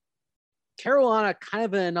Carolina, kind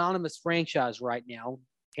of an anonymous franchise right now.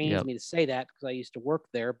 Pains me to say that because I used to work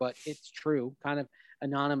there, but it's true, kind of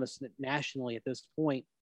anonymous nationally at this point.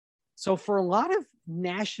 So for a lot of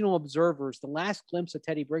national observers, the last glimpse of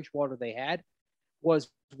Teddy Bridgewater they had was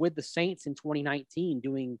with the Saints in 2019,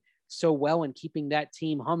 doing so well and keeping that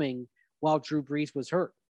team humming while Drew Brees was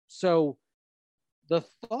hurt. So the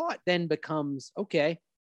thought then becomes, okay,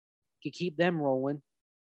 you keep them rolling.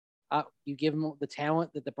 You give them the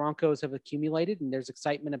talent that the Broncos have accumulated, and there's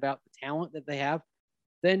excitement about the talent that they have,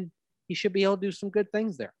 then he should be able to do some good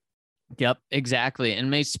things there. Yep, exactly.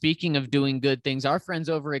 And May, speaking of doing good things, our friends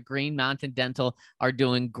over at Green Mountain Dental are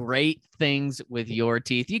doing great things with your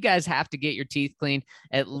teeth. You guys have to get your teeth cleaned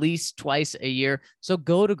at least twice a year. So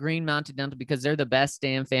go to Green Mountain Dental because they're the best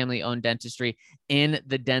damn family-owned dentistry in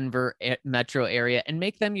the Denver metro area, and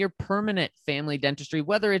make them your permanent family dentistry,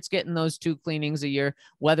 whether it's getting those 2 cleanings a year,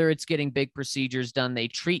 whether it's getting big procedures done. They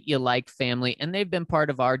treat you like family, and they've been part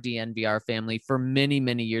of our DNVR family for many,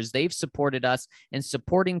 many years. They've supported us, and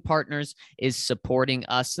supporting partners is supporting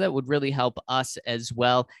us. So that would really help us as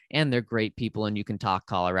well. And they're great people, and you can talk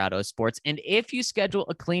Colorado sports. And if you schedule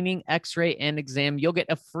a cleaning, x-ray, and exam, you'll get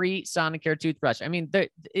a free Sonicare toothbrush. I mean,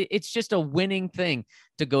 it's just a winning thing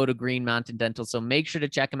to go to Green Mountain Dental. So make sure to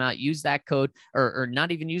check them out. Use that code, or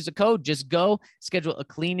not even use a code. Just go schedule a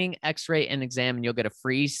cleaning, x-ray, and exam, and you'll get a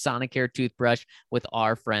free Sonicare toothbrush with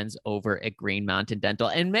our friends over at Green Mountain Dental.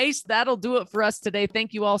 And Mace, that'll do it for us today.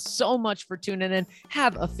 Thank you all so much for tuning in.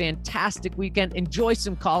 Have a fantastic weekend. Enjoy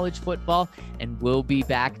some college football, and we'll be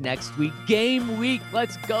back next week. Game week.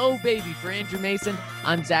 Let's go, baby. For Andrew Mason,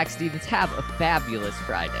 I'm Zach Stevens. Have a fabulous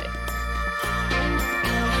Friday.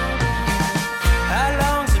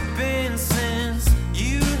 How long's it been since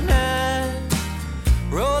you and I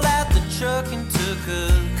rolled out the truck and took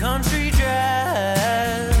a country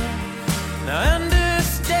drive? Now I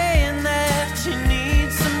understand that you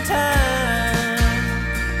need some time.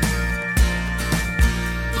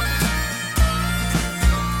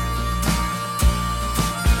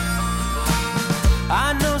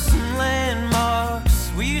 I know some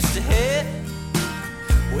landmarks we used to hit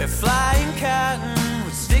where flying cotton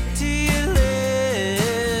would stick to your lips.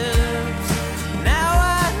 Now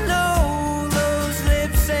I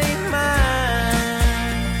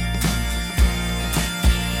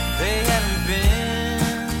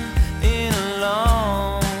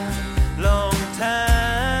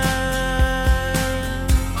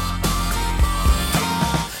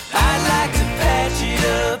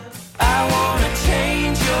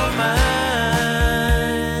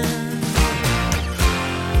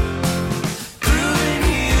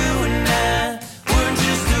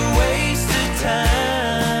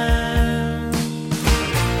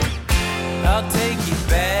I'll take you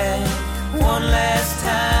back.